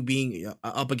 you being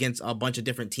up against a bunch of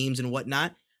different teams and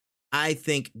whatnot. I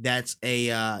think that's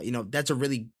a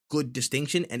really good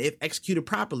distinction, and if executed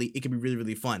properly, it can be really,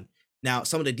 really fun. Now,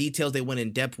 some of the details they went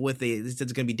in depth with, they said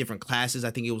it's going to be different classes. I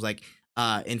think it was like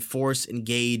enforce,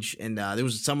 engage, and there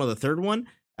was some of the third one.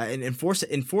 And enforce,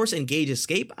 engage,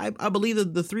 escape. I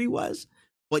believe the 3 was,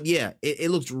 but yeah,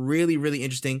 it looks really, really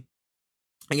interesting.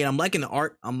 Again, I'm liking the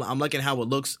art. I'm liking how it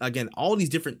looks. Again, all these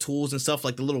different tools and stuff,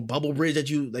 like the little bubble bridge that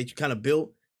you kind of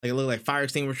built, like a little like fire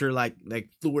extinguisher, like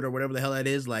fluid or whatever the hell that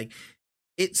is. Like,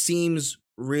 it seems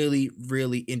really,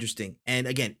 really interesting. And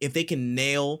again, if they can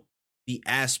nail the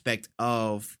aspect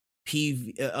of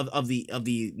of the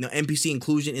NPC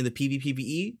inclusion in the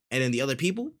PvPvE and in the other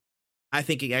people, I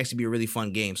think it can actually be a really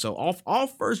fun game. So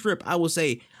off first rip, I will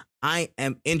say I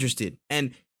am interested.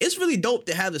 And it's really dope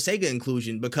to have the Sega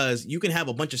inclusion, because you can have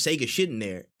a bunch of Sega shit in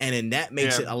there, and then that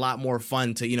makes it a lot more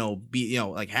fun to, be,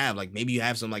 have, like, maybe you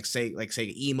have some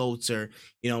Sega emotes, or,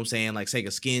 what I'm saying, like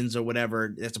Sega skins or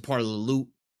whatever. That's a part of the loot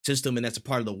system, and that's a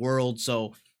part of the world.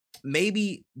 So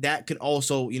maybe that could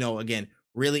also, again,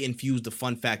 really infuse the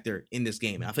fun factor in this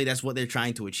game. And I think that's what they're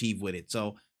trying to achieve with it.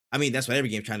 So, I mean, that's what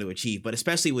every game's trying to achieve, but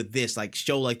especially with this, like,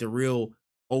 show like the real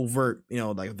overt,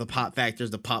 like the pop factors,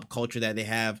 the pop culture that they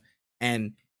have,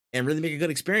 and really make a good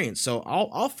experience. So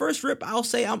I'll first rip, I'll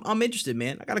say I'm interested,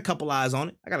 man. I got a couple eyes on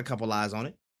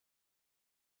it.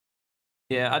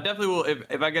 Yeah, I definitely will.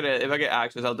 If I get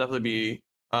access, I'll definitely be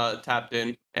tapped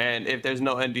in. And if there's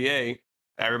no NDA,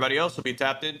 everybody else will be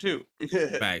tapped in too.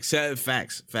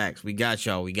 Facts. We got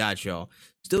y'all.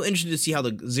 Still interested to see how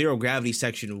the zero gravity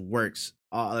section works,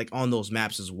 like on those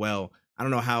maps as well. I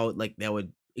don't know how like that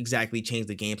would exactly change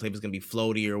the gameplay, if it's gonna be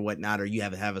floaty or whatnot, or you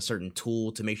have to have a certain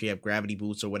tool to make sure you have gravity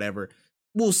boots or whatever.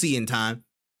 We'll see in time,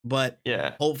 but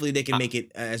yeah, hopefully they can make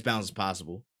it as balanced as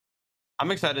possible.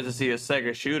 I'm excited to see a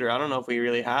Sega shooter. I don't know if we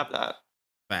really have that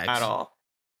at all.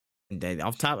 And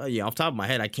off top of my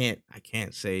head, I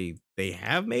can't say they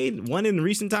have made one in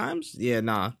recent times. Yeah,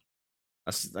 nah.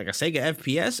 Like a Sega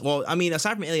FPS. Well, I mean,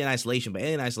 aside from Alien Isolation, but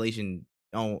Alien Isolation,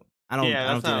 I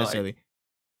don't think necessarily.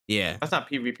 Yeah, that's not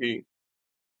PvP.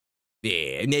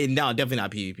 Yeah, no, definitely not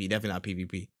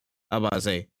PvP. I'm about to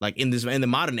say, like, in the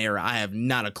modern era, I have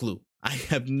not a clue. I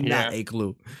have not a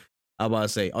clue. I'm about to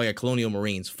say, oh yeah, Colonial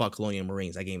Marines. Fuck Colonial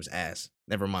Marines. That game's ass.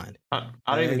 Never mind. I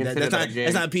don't even consider that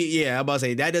game. That's not yeah, I'm about to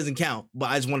say that doesn't count. But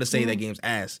I just want to say that game's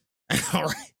ass. All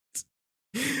right.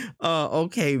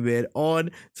 Okay, man.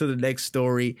 On to the next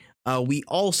story. We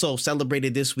also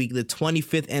celebrated this week the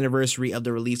 25th anniversary of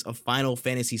the release of Final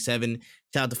Fantasy VII.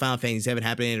 Shout out to Final Fantasy VII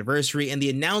Happy Anniversary. And the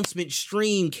announcement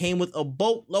stream came with a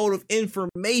boatload of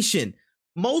information.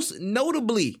 Most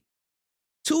notably,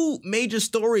 2 major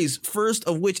stories, first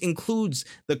of which includes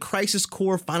the Crisis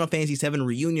Core Final Fantasy VII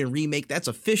Reunion Remake. That's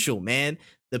official, man.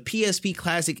 The PSP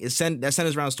classic that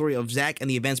centers around the story of Zack and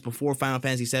the events before Final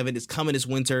Fantasy VII. It's coming this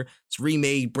winter. It's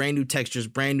remade, brand new textures,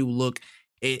 brand new look.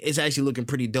 It's actually looking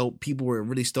pretty dope. People were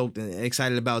really stoked and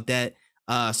excited about that.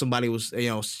 Somebody was,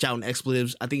 shouting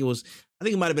expletives. I think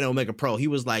it might have been Omega Pro. He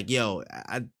was like, yo,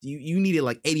 you needed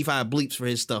like 85 bleeps for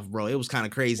his stuff, bro. It was kind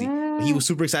of crazy. But he was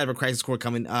super excited for Crisis Core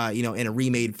coming, in a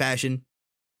remade fashion.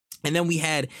 And then we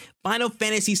had Final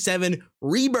Fantasy VII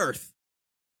Rebirth,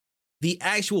 the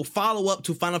actual follow-up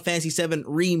to Final Fantasy VII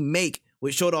Remake,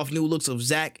 which showed off new looks of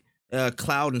Zack,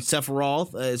 Cloud, and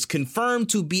Sephiroth. It's confirmed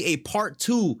to be a part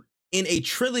 2 in a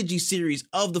trilogy series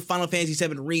of the Final Fantasy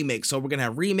VII Remake. So we're going to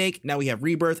have Remake, now we have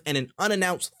Rebirth, and an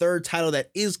unannounced third title that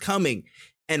is coming.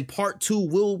 And part 2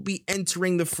 will be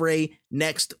entering the fray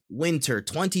next winter,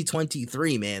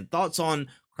 2023, man. Thoughts on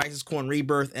Crisis Core and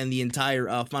Rebirth and the entire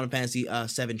Final Fantasy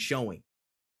VII showing?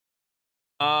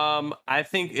 I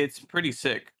think it's pretty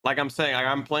sick. Like I'm saying,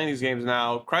 I'm playing these games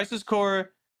now. Crisis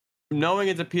Core, knowing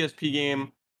it's a PSP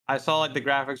game, I saw like the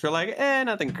graphics were like,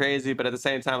 nothing crazy, but at the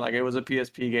same time, like it was a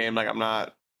PSP game. Like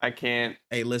I can't.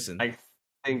 Hey, listen. I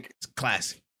think it's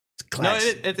classic. It's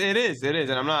classic. No, it is,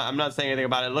 and I'm not saying anything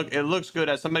about it. It looks good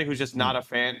as somebody who's just not a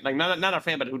fan, like not a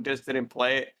fan, but who just didn't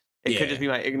play it. It could just be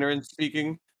my ignorance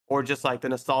speaking, or just like the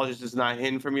nostalgia is just not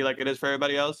hitting for me like it is for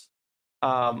everybody else.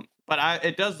 But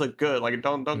it does look good. Like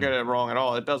don't get it wrong at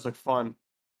all. It does look fun.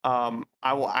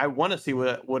 I want to see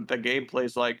what the gameplay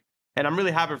is like. And I'm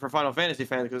really happy for Final Fantasy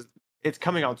fans because it's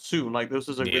coming out soon. Like this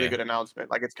is a really good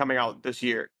announcement. Like it's coming out this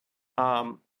year.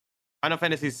 Final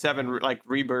Fantasy VII like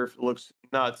Rebirth looks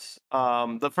nuts.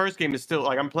 The first game is still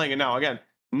like I'm playing it now. Again,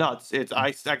 nuts.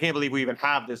 I can't believe we even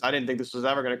have this. I didn't think this was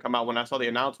ever going to come out. When I saw the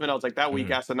announcement, I was like, that weak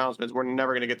ass announcements. We're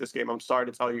never going to get this game. I'm sorry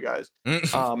to tell you guys.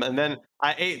 And then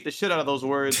I ate the shit out of those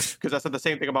words because I said the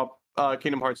same thing about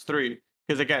Kingdom Hearts 3.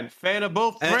 Because again, fan of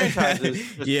both franchises,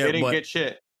 just didn't get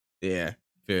shit. Yeah.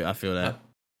 I feel that.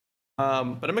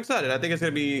 But I'm excited. I think it's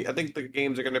gonna be. I think the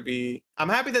games are gonna be. I'm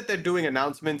happy that they're doing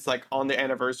announcements like on the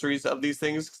anniversaries of these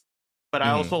things. But I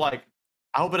Mhm. also like.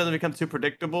 I hope it doesn't become too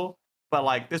predictable. But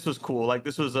like this was cool. Like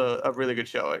this was a really good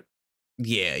showing.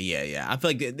 Yeah, yeah, yeah. I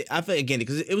feel like I feel like, again,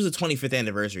 because it was the 25th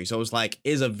anniversary, so it's like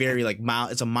it's a very like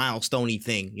it's a milestoney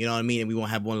thing. You know what I mean? And we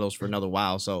won't have one of those for another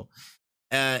while. So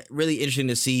really interesting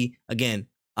to see. Again,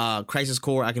 Crisis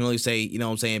Core, I can only say, you know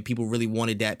what I'm saying, people really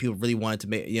wanted that. People really wanted to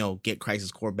make, get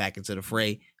Crisis Core back into the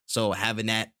fray. So having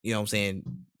that, you know what I'm saying,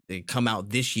 they come out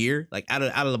this year, like out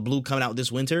of the blue, coming out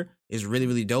this winter is really,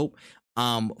 really dope.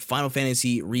 Final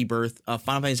Fantasy Rebirth,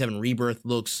 Final Fantasy 7 Rebirth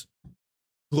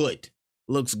good.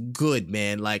 Looks good,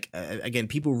 man. Like again,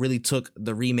 people really took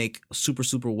the remake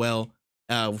super well,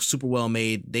 super well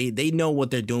made. They know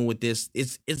what they're doing with this.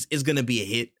 It's gonna be a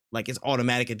hit. Like it's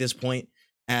automatic at this point.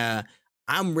 Uh,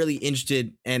 I'm really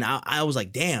interested, and I was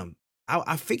like, damn.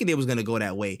 I figured it was gonna go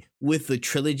that way with the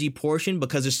trilogy portion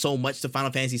because there's so much to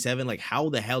Final Fantasy VII. Like, how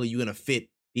the hell are you gonna fit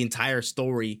the entire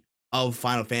story of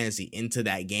Final Fantasy into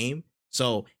that game?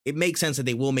 So it makes sense that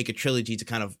they will make a trilogy to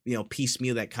kind of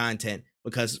piecemeal that content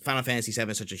because Final Fantasy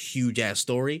VII is such a huge ass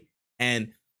story,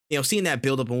 and seeing that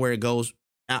build up and where it goes,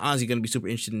 I'm honestly gonna be super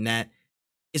interested in that.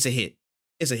 It's a hit.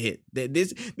 It's a hit.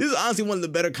 This is honestly one of the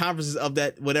better conferences of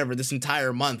that whatever this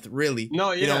entire month. Really,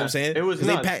 No, you know what I'm yeah, saying? it was Because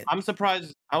they nuts. packed. I'm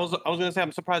surprised. I was gonna say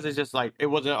I'm surprised it's just like it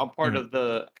wasn't a part Mhm. of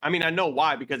the. I mean, I know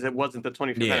why because it wasn't the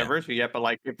 25th Yeah. anniversary yet. But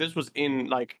like, if this was in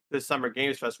like this summer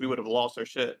Games Fest, we would have lost our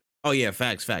shit. Oh yeah,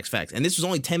 facts. And this was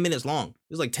only 10 minutes long. It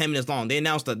was like 10 minutes long. They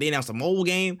announced a mobile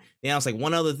game. They announced like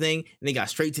one other thing, and they got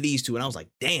straight to these two. And I was like,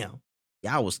 damn,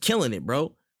 y'all was killing it,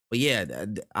 bro. But yeah,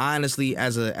 honestly,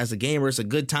 as a gamer, it's a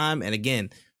good time. And again,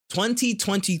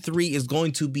 2023 is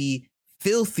going to be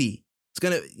filthy. It's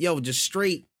gonna just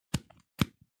straight.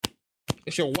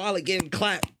 It's your wallet getting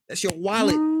clapped. That's your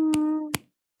wallet.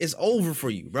 It's over for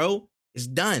you, bro. It's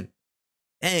done.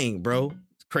 Dang, bro.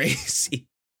 It's crazy.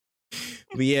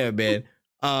 But yeah, man.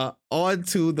 On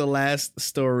to the last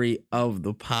story of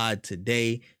the pod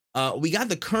today. We got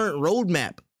the current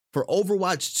roadmap for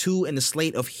Overwatch 2 and the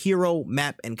slate of hero,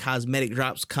 map, and cosmetic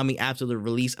drops coming after the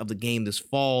release of the game this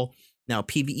fall. Now,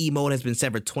 PvE mode has been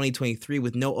set for 2023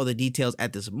 with no other details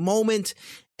at this moment.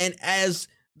 And as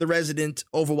the resident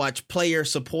Overwatch player,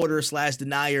 supporter /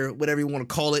 denier, whatever you want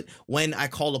to call it, when I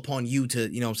call upon you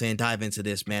to, dive into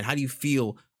this, man, how do you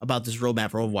feel about this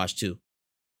roadmap for Overwatch 2?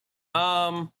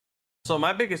 So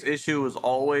my biggest issue was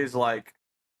always like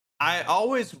I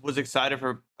always was excited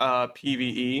for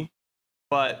PvE,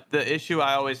 but the issue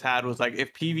I always had was like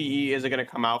if PvE isn't gonna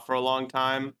come out for a long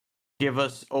time, give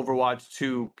us Overwatch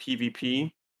 2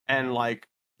 PvP and like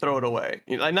throw it away.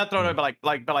 Like not throw it away,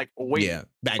 but like wait, Yeah,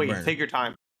 back wait, burner. take your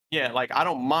time. Yeah, like I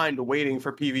don't mind waiting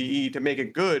for PvE to make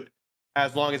it good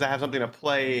as long as I have something to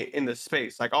play in the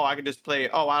space. Like, oh, I can just play,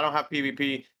 oh, I don't have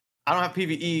PvP. I don't have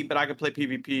PvE, but I can play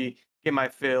PvP, get my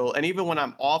fill. And even when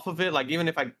I'm off of it, like even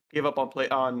if I give up on playing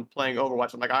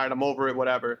Overwatch, I'm like, all right, I'm over it,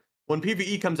 whatever. When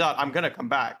PvE comes out, I'm gonna come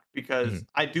back because Mhm.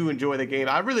 I do enjoy the game.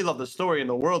 I really love the story and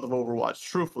the world of Overwatch.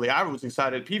 Truthfully, I was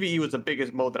excited. PvE was the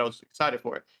biggest mode that I was excited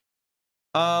for.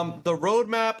 The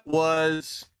roadmap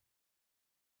was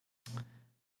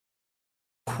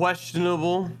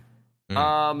questionable.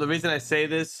 Mm. The reason I say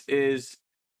this is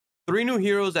 3 new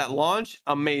heroes at launch,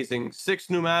 amazing. 6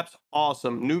 new maps,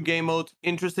 awesome. New game modes,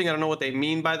 interesting. I don't know what they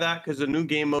mean by that because the new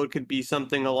game mode could be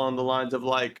something along the lines of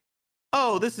like,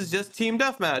 oh, this is just team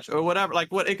deathmatch or whatever. Like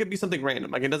what it could be something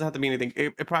random. Like it doesn't have to be anything.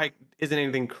 It probably isn't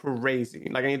anything crazy,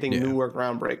 like anything Yeah. new or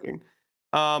groundbreaking.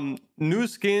 New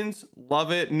skins,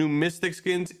 love it. New mystic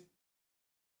skins,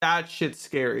 that shit's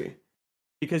scary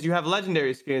because you have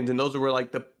legendary skins and those are where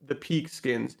like the peak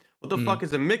skins. What the Mhm. fuck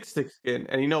is a mystic skin?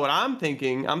 And you know what I'm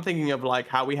thinking? I'm thinking of like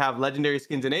how we have legendary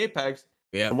skins in Apex.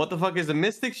 Yeah. And what the fuck is a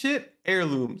mystic shit?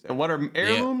 Heirlooms. And what are Yeah.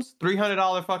 heirlooms?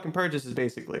 $300 fucking purchases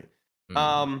basically. Mhm.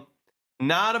 Um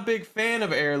Not a big fan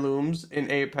of heirlooms in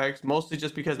Apex, mostly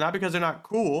just because not because they're not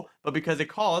cool, but because it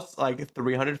costs like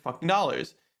 300 fucking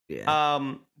dollars.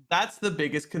 Yeah. That's the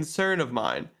biggest concern of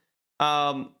mine.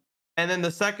 Um, and then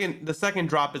the second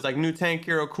drop is like new tank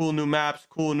hero, cool new maps,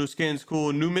 cool new skins,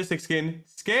 cool new mystic skin,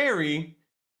 scary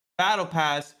battle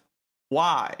pass.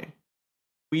 Why?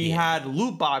 We Yeah. had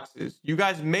loot boxes. You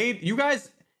guys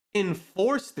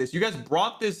enforced this. You guys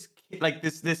brought this like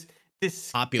this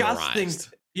disgusting.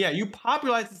 Popularized. Yeah, you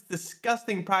popularized this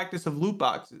disgusting practice of loot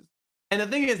boxes. And the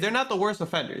thing is, they're not the worst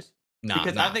offenders Nah,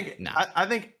 because I nah, think nah. I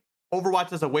think Overwatch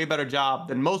does a way better job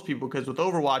than most people because with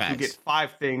Overwatch you get Facts.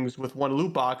 5 things with one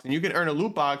loot box, and you can earn a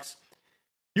loot box.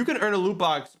 You can earn a loot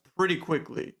box pretty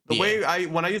quickly.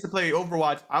 When I used to play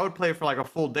Overwatch, I would play for like a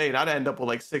full day and I'd end up with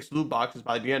like 6 loot boxes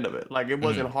by the end of it. Like it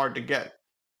wasn't hard to get.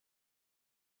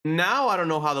 Now I don't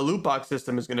know how the loot box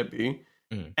system is gonna be.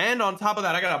 And on top of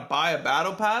that, I gotta buy a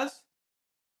battle pass.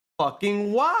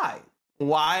 Fucking why?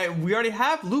 Why? We already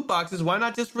have loot boxes. Why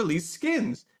not just release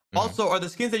skins? Also, are the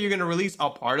skins that you're gonna release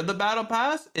a part of the battle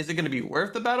pass? Is it gonna be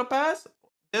worth the battle pass?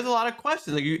 There's a lot of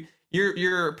questions. Like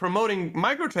you're promoting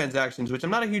microtransactions, which I'm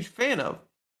not a huge fan of.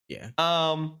 Yeah.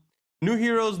 New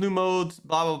heroes, new modes,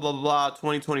 blah blah blah blah.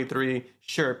 2023.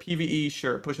 Sure. PVE.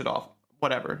 Sure. Push it off.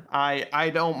 Whatever.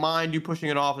 I don't mind you pushing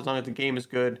it off as long as the game is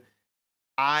good.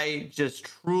 I just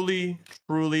truly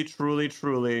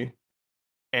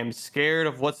am scared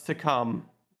of what's to come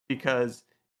because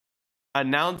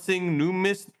announcing new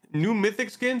mythic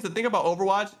skins. The thing about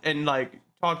Overwatch, and like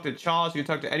talk to Charles, you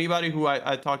talk to anybody who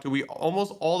I talk to, we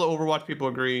almost all the Overwatch people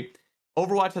agree.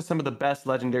 Overwatch has some of the best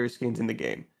legendary skins in the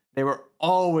game. They were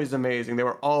always amazing. They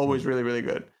were always really, really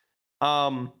good.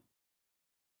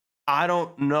 I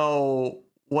don't know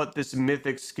what this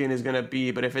mythic skin is going to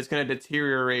be, but if it's going to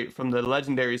deteriorate from the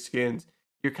legendary skins,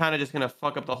 you're kind of just going to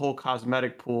fuck up the whole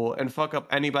cosmetic pool and fuck up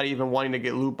anybody even wanting to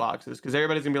get loot boxes, because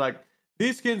everybody's going to be like,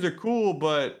 these skins are cool,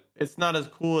 but it's not as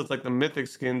cool as like the mythic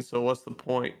skins, so what's the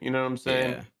point? You know what I'm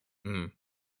saying? Yeah.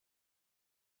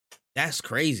 That's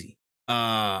crazy.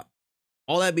 All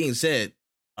that being said,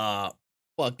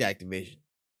 fuck Activision.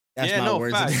 That's my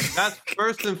words. Fact. That's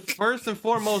first and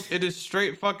foremost, it is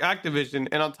straight fuck Activision.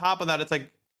 And on top of that, it's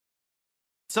like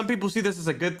some people see this as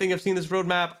a good thing of seeing this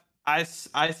roadmap. I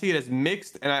see it as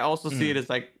mixed, and I also see it as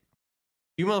like,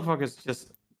 you motherfuckers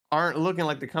just aren't looking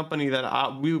like the company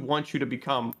that we want you to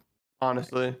become,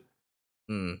 honestly.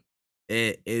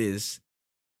 It is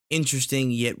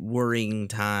interesting yet worrying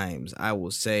times, I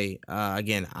will say.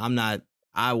 Again,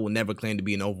 I will never claim to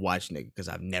be an Overwatch nigga because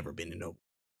I've never been an Overwatch.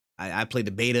 I played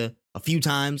the beta a few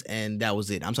times and that was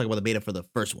it. I'm talking about the beta for the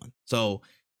first one. So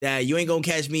you ain't gonna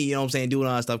catch me, you know what I'm saying, doing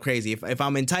all that stuff crazy. If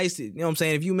I'm enticed, you know what I'm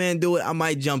saying, if you men do it, I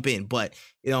might jump in. But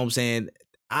you know what I'm saying,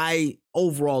 I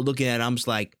overall looking at it, I'm just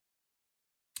like,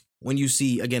 when you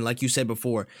see, again, like you said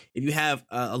before, if you have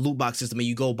a loot box system and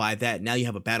you go by that, now you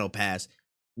have a battle pass.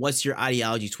 What's your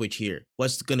ideology switch here?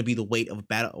 What's going to be the weight of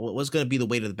What's going to be the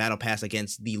weight of the battle pass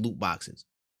against the loot boxes?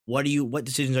 What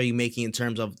decisions are you making in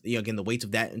terms of, again, the weights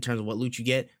of that, in terms of what loot you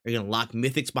get? Are you going to lock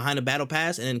mythics behind a battle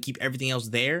pass and then keep everything else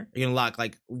there? Are you going to lock,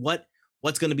 like,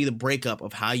 what's going to be the breakup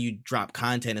of how you drop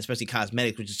content, especially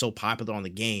cosmetics, which is so popular on the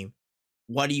game?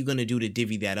 What are you going to do to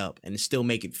divvy that up and still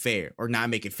make it fair, or not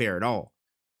make it fair at all?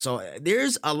 So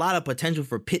there's a lot of potential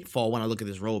for pitfall when I look at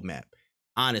this roadmap,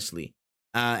 honestly.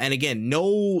 And again,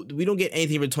 we don't get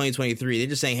anything for 2023. They're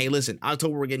just saying, hey, listen,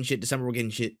 October we're getting shit, December we're getting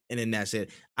shit, and then that's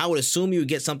it. I would assume you would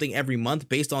get something every month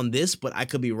based on this, but I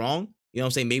could be wrong. You know what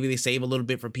I'm saying? Maybe they save a little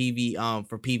bit for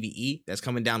PvE that's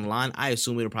coming down the line. I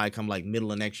assume it'll probably come like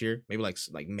middle of next year, maybe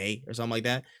like May or something like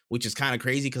that, which is kind of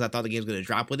crazy because I thought the game's gonna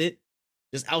drop with it.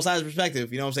 Just outsider's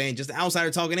perspective, you know what I'm saying? Just the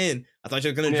outsider talking in. I thought you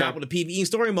were gonna drop with the PvE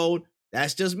story mode.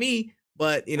 That's just me,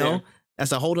 but you know.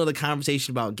 That's a whole nother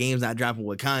conversation about games not dropping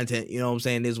with content. You know what I'm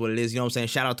saying? It is what it is. You know what I'm saying?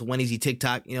 Shout out to Wendy's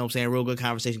TikTok. You know what I'm saying? Real good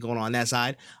conversation going on that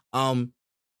side.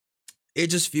 It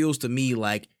just feels to me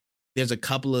like there's a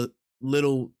couple of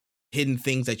little hidden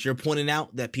things that you're pointing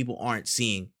out that people aren't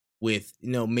seeing with, you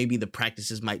know, maybe the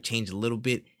practices might change a little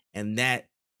bit, and that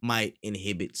might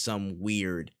inhibit some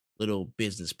weird little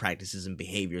business practices and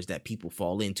behaviors that people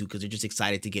fall into because they're just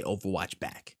excited to get Overwatch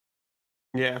back.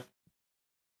 Yeah.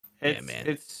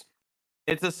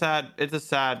 It's a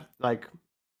sad, like,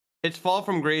 its fall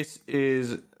from grace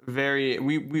is very,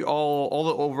 we all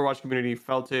the Overwatch community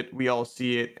felt it, we all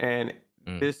see it, and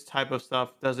this type of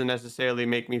stuff doesn't necessarily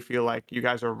make me feel like you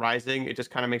guys are rising. It just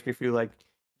kind of makes me feel like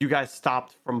you guys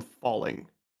stopped from falling.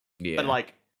 But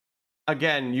like,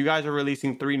 again, you guys are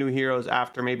releasing 3 new heroes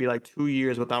after maybe like 2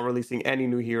 years without releasing any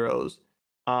new heroes.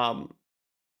 And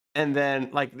then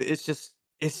like it's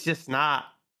just not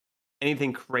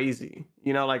anything crazy,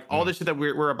 you know, like all the shit that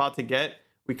we're about to get,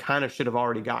 we kind of should have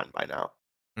already gotten by now.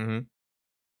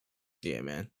 Yeah,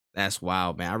 man, that's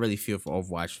wild, man. I really feel for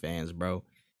Overwatch fans, bro.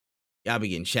 Y'all be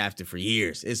getting shafted for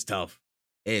years. It's tough.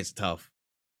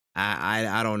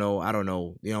 I don't know,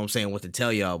 you know what I'm saying, what to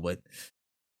tell y'all, but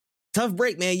tough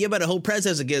break, man. You better hope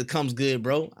Predecessor comes good,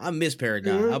 bro. I miss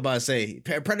Paragon. I'm about to say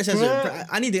Predecessor.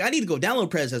 I need to go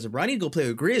download Predecessor, bro. I need to go play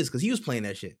with Grizz because he was playing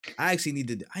that shit. I actually need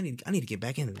to get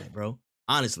back into that, bro.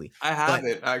 Honestly, I have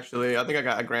it actually. I think I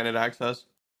got granted access.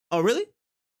 Oh, really?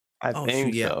 I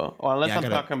think so. Or unless I'm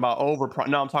talking about Overprime.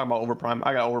 No, I'm talking about Overprime.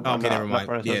 I got Overprime. Okay, never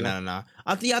mind. Yeah, no.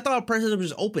 I thought Predecessor was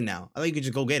just open now. I thought you could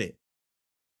just go get it.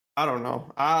 I don't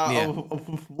know. Yeah.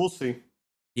 We'll see.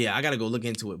 Yeah, I gotta go look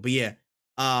into it. But yeah,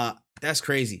 that's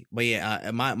crazy. But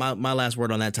yeah, my last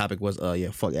word on that topic was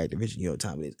yeah, fuck Activision. You know what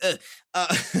time it is.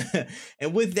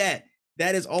 And with that,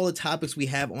 that is all the topics we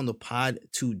have on the pod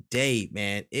today,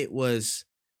 man. It was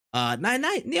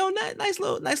nice, nice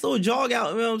little jog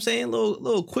out. You know what I'm saying?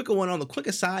 Little quicker one on the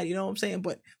quicker side. You know what I'm saying?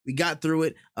 But we got through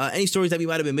it. Any stories that we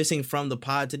might have been missing from the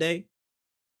pod today?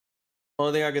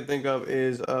 Only thing I can think of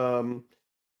is uh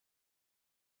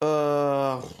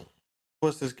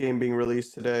what's this game being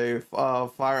released today?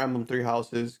 Fire Emblem Three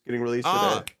Houses getting released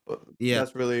today. But Yeah.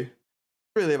 that's really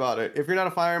about it. If you're not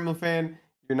a Fire Emblem fan,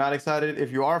 you're not excited.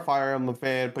 If you are a Fire Emblem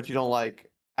fan, but you don't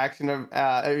like action,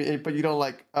 but you don't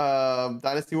like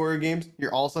Dynasty Warrior games,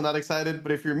 you're also not excited.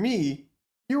 But if you're me,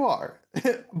 you are.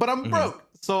 But I'm broke,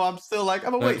 so I'm still like,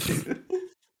 I'm a wait.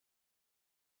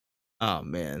 Oh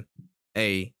man,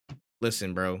 hey,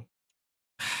 listen, bro.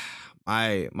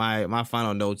 My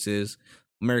final notes is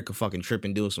America fucking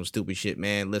tripping, doing some stupid shit,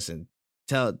 man. Listen,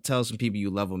 tell some people you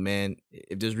love them, man.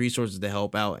 If there's resources to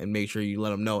help out, and make sure you let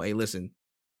them know, hey, listen,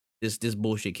 this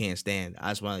bullshit can't stand.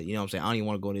 I just want, you know what I'm saying, I don't even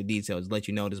want to go into details. Let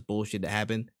you know this bullshit that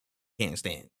happened can't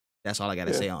stand. That's all I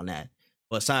gotta say on that.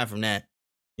 But aside from that,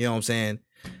 you know what I'm saying,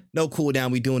 no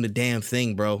cooldown. We doing the damn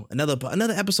thing, bro. Another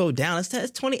episode down.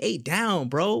 It's 28 down,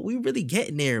 bro. We really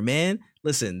getting there, man.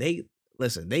 Listen,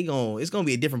 it's gonna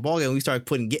be a different ballgame when we start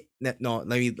putting no,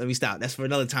 let me stop. That's for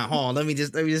another time. Hold on, let me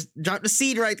just drop the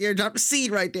seed right there.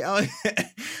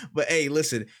 But hey,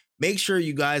 listen, make sure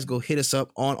you guys go hit us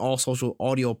up on all social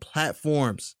audio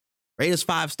platforms. Rate us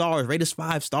 5 stars. Rate us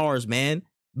 5 stars, man.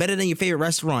 Better than your favorite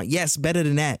restaurant. Yes, better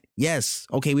than that. Yes.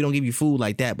 Okay, we don't give you food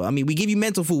like that, but I mean, we give you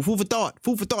mental food. Food for thought.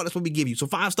 That's what we give you. So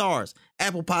 5 stars.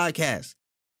 Apple Podcasts.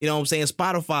 You know what I'm saying?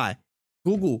 Spotify.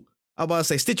 Google. I'm about to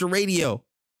say Stitcher Radio.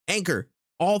 Anchor.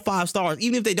 All 5 stars.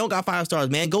 Even if they don't got 5 stars,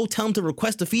 man, go tell them to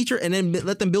request a feature and then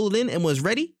let them build it in, and when it's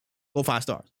ready, go 5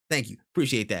 stars. Thank you.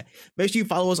 Appreciate that. Make sure you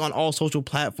follow us on all social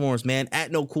platforms, man.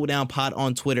 At No Cooldown Pod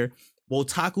on Twitter.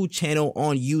 Wotaku channel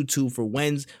on YouTube for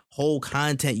Wen's whole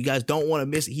content. You guys don't want to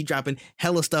miss it. He dropping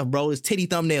hella stuff, bro. It's titty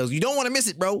thumbnails. You don't want to miss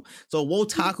it, bro. So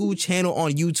Wotaku channel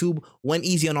on YouTube. Wen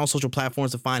Easy on all social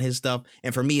platforms to find his stuff.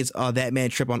 And for me, it's That Man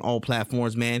Trip on all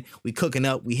platforms, man. We cooking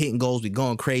up. We hitting goals. We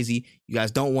going crazy. You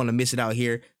guys don't want to miss it out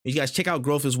here. You guys check out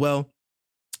Growth as well.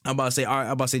 I'm about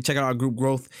to say check out our group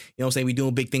Growth. You know what I'm saying? We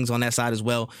doing big things on that side as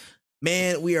well.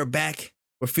 Man, we are back.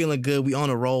 We're feeling good. We on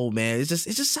a roll, man. It's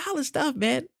just solid stuff,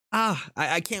 man.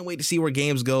 I can't wait to see where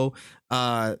games go,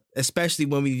 especially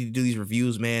when we do these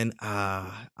reviews, man.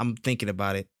 I'm thinking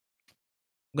about it.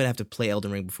 I'm gonna have to play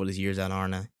Elden Ring before this year's out,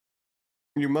 aren't I?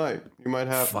 You might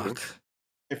have Fuck. to.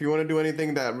 If you want to do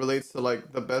anything that relates to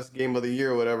like the best game of the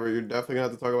year or whatever, you're definitely gonna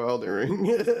have to talk about Elden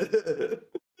Ring.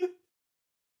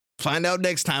 Find out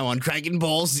next time on Dragon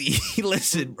Ball Z.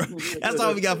 Listen, bro, that's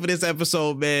all we got for this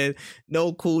episode, man.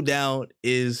 No Cooldown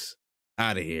is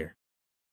out of here.